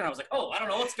boxer, and I was like, oh, I don't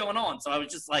know what's going on. So I was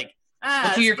just like,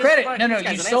 well, to your credit, no,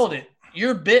 you sold it.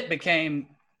 Your bit became,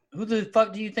 who the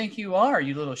fuck do you think you are,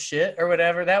 you little shit, or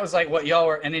whatever. That was like what y'all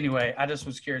were. And anyway, I just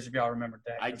was curious if y'all remembered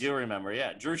that. I do remember,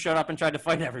 yeah. Drew showed up and tried to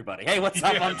fight everybody. Hey, what's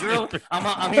up? I'm Drew.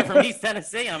 I'm here from East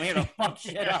Tennessee. I'm here to fuck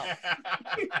shit up.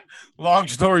 Long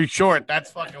story short,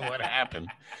 that's fucking what happened.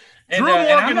 And, Drew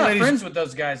Morgan, and I'm not friends with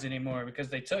those guys anymore because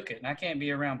they took it, and I can't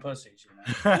be around pussies.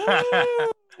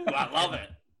 I love it.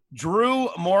 Drew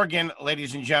Morgan,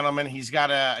 ladies and gentlemen, he's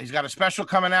got a special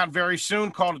coming out very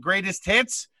soon called Greatest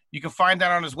Hits. You can find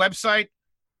that on his website.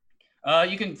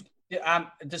 You can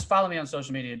just follow me on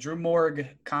social media, Drew Morg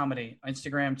Comedy,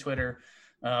 Instagram, Twitter,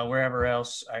 wherever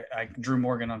else. I Drew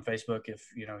Morgan on Facebook. If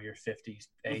you're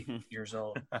 58 years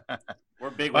old, we're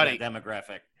big with that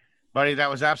demographic. Buddy, that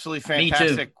was absolutely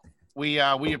fantastic. Me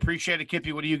too. We appreciate it,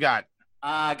 Kippy. What do you got?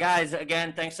 Guys,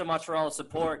 again, thanks so much for all the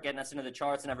support, getting us into the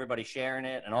charts and everybody sharing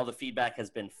it. And all the feedback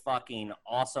has been fucking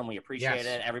awesome. We appreciate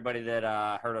it. Everybody that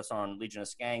heard us on Legion of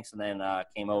Skanks and then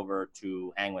came over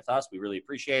to hang with us, we really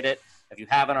appreciate it. If you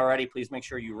haven't already, please make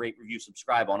sure you rate, review,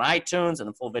 subscribe on iTunes. And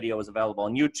the full video is available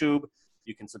on YouTube.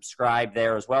 You can subscribe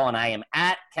there as well. And I am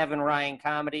at Kevin Ryan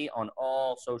Comedy on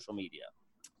all social media.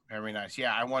 Very nice.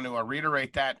 Yeah, I want to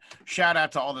reiterate that. Shout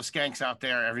out to all the skanks out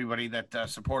there, everybody that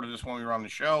supported us when we were on the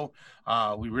show.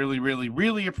 We really, really,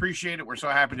 really appreciate it. We're so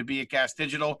happy to be at Gas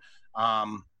Digital.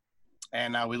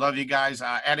 And we love you guys.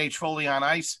 At H Foley on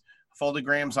Ice,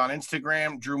 Foldagrams on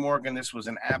Instagram. Drew Morgan, this was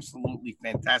an absolutely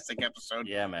fantastic episode.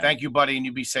 Yeah, man. Thank you, buddy, and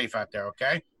you be safe out there,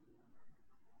 okay?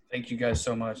 Thank you guys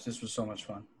so much. This was so much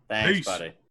fun. Thanks, buddy.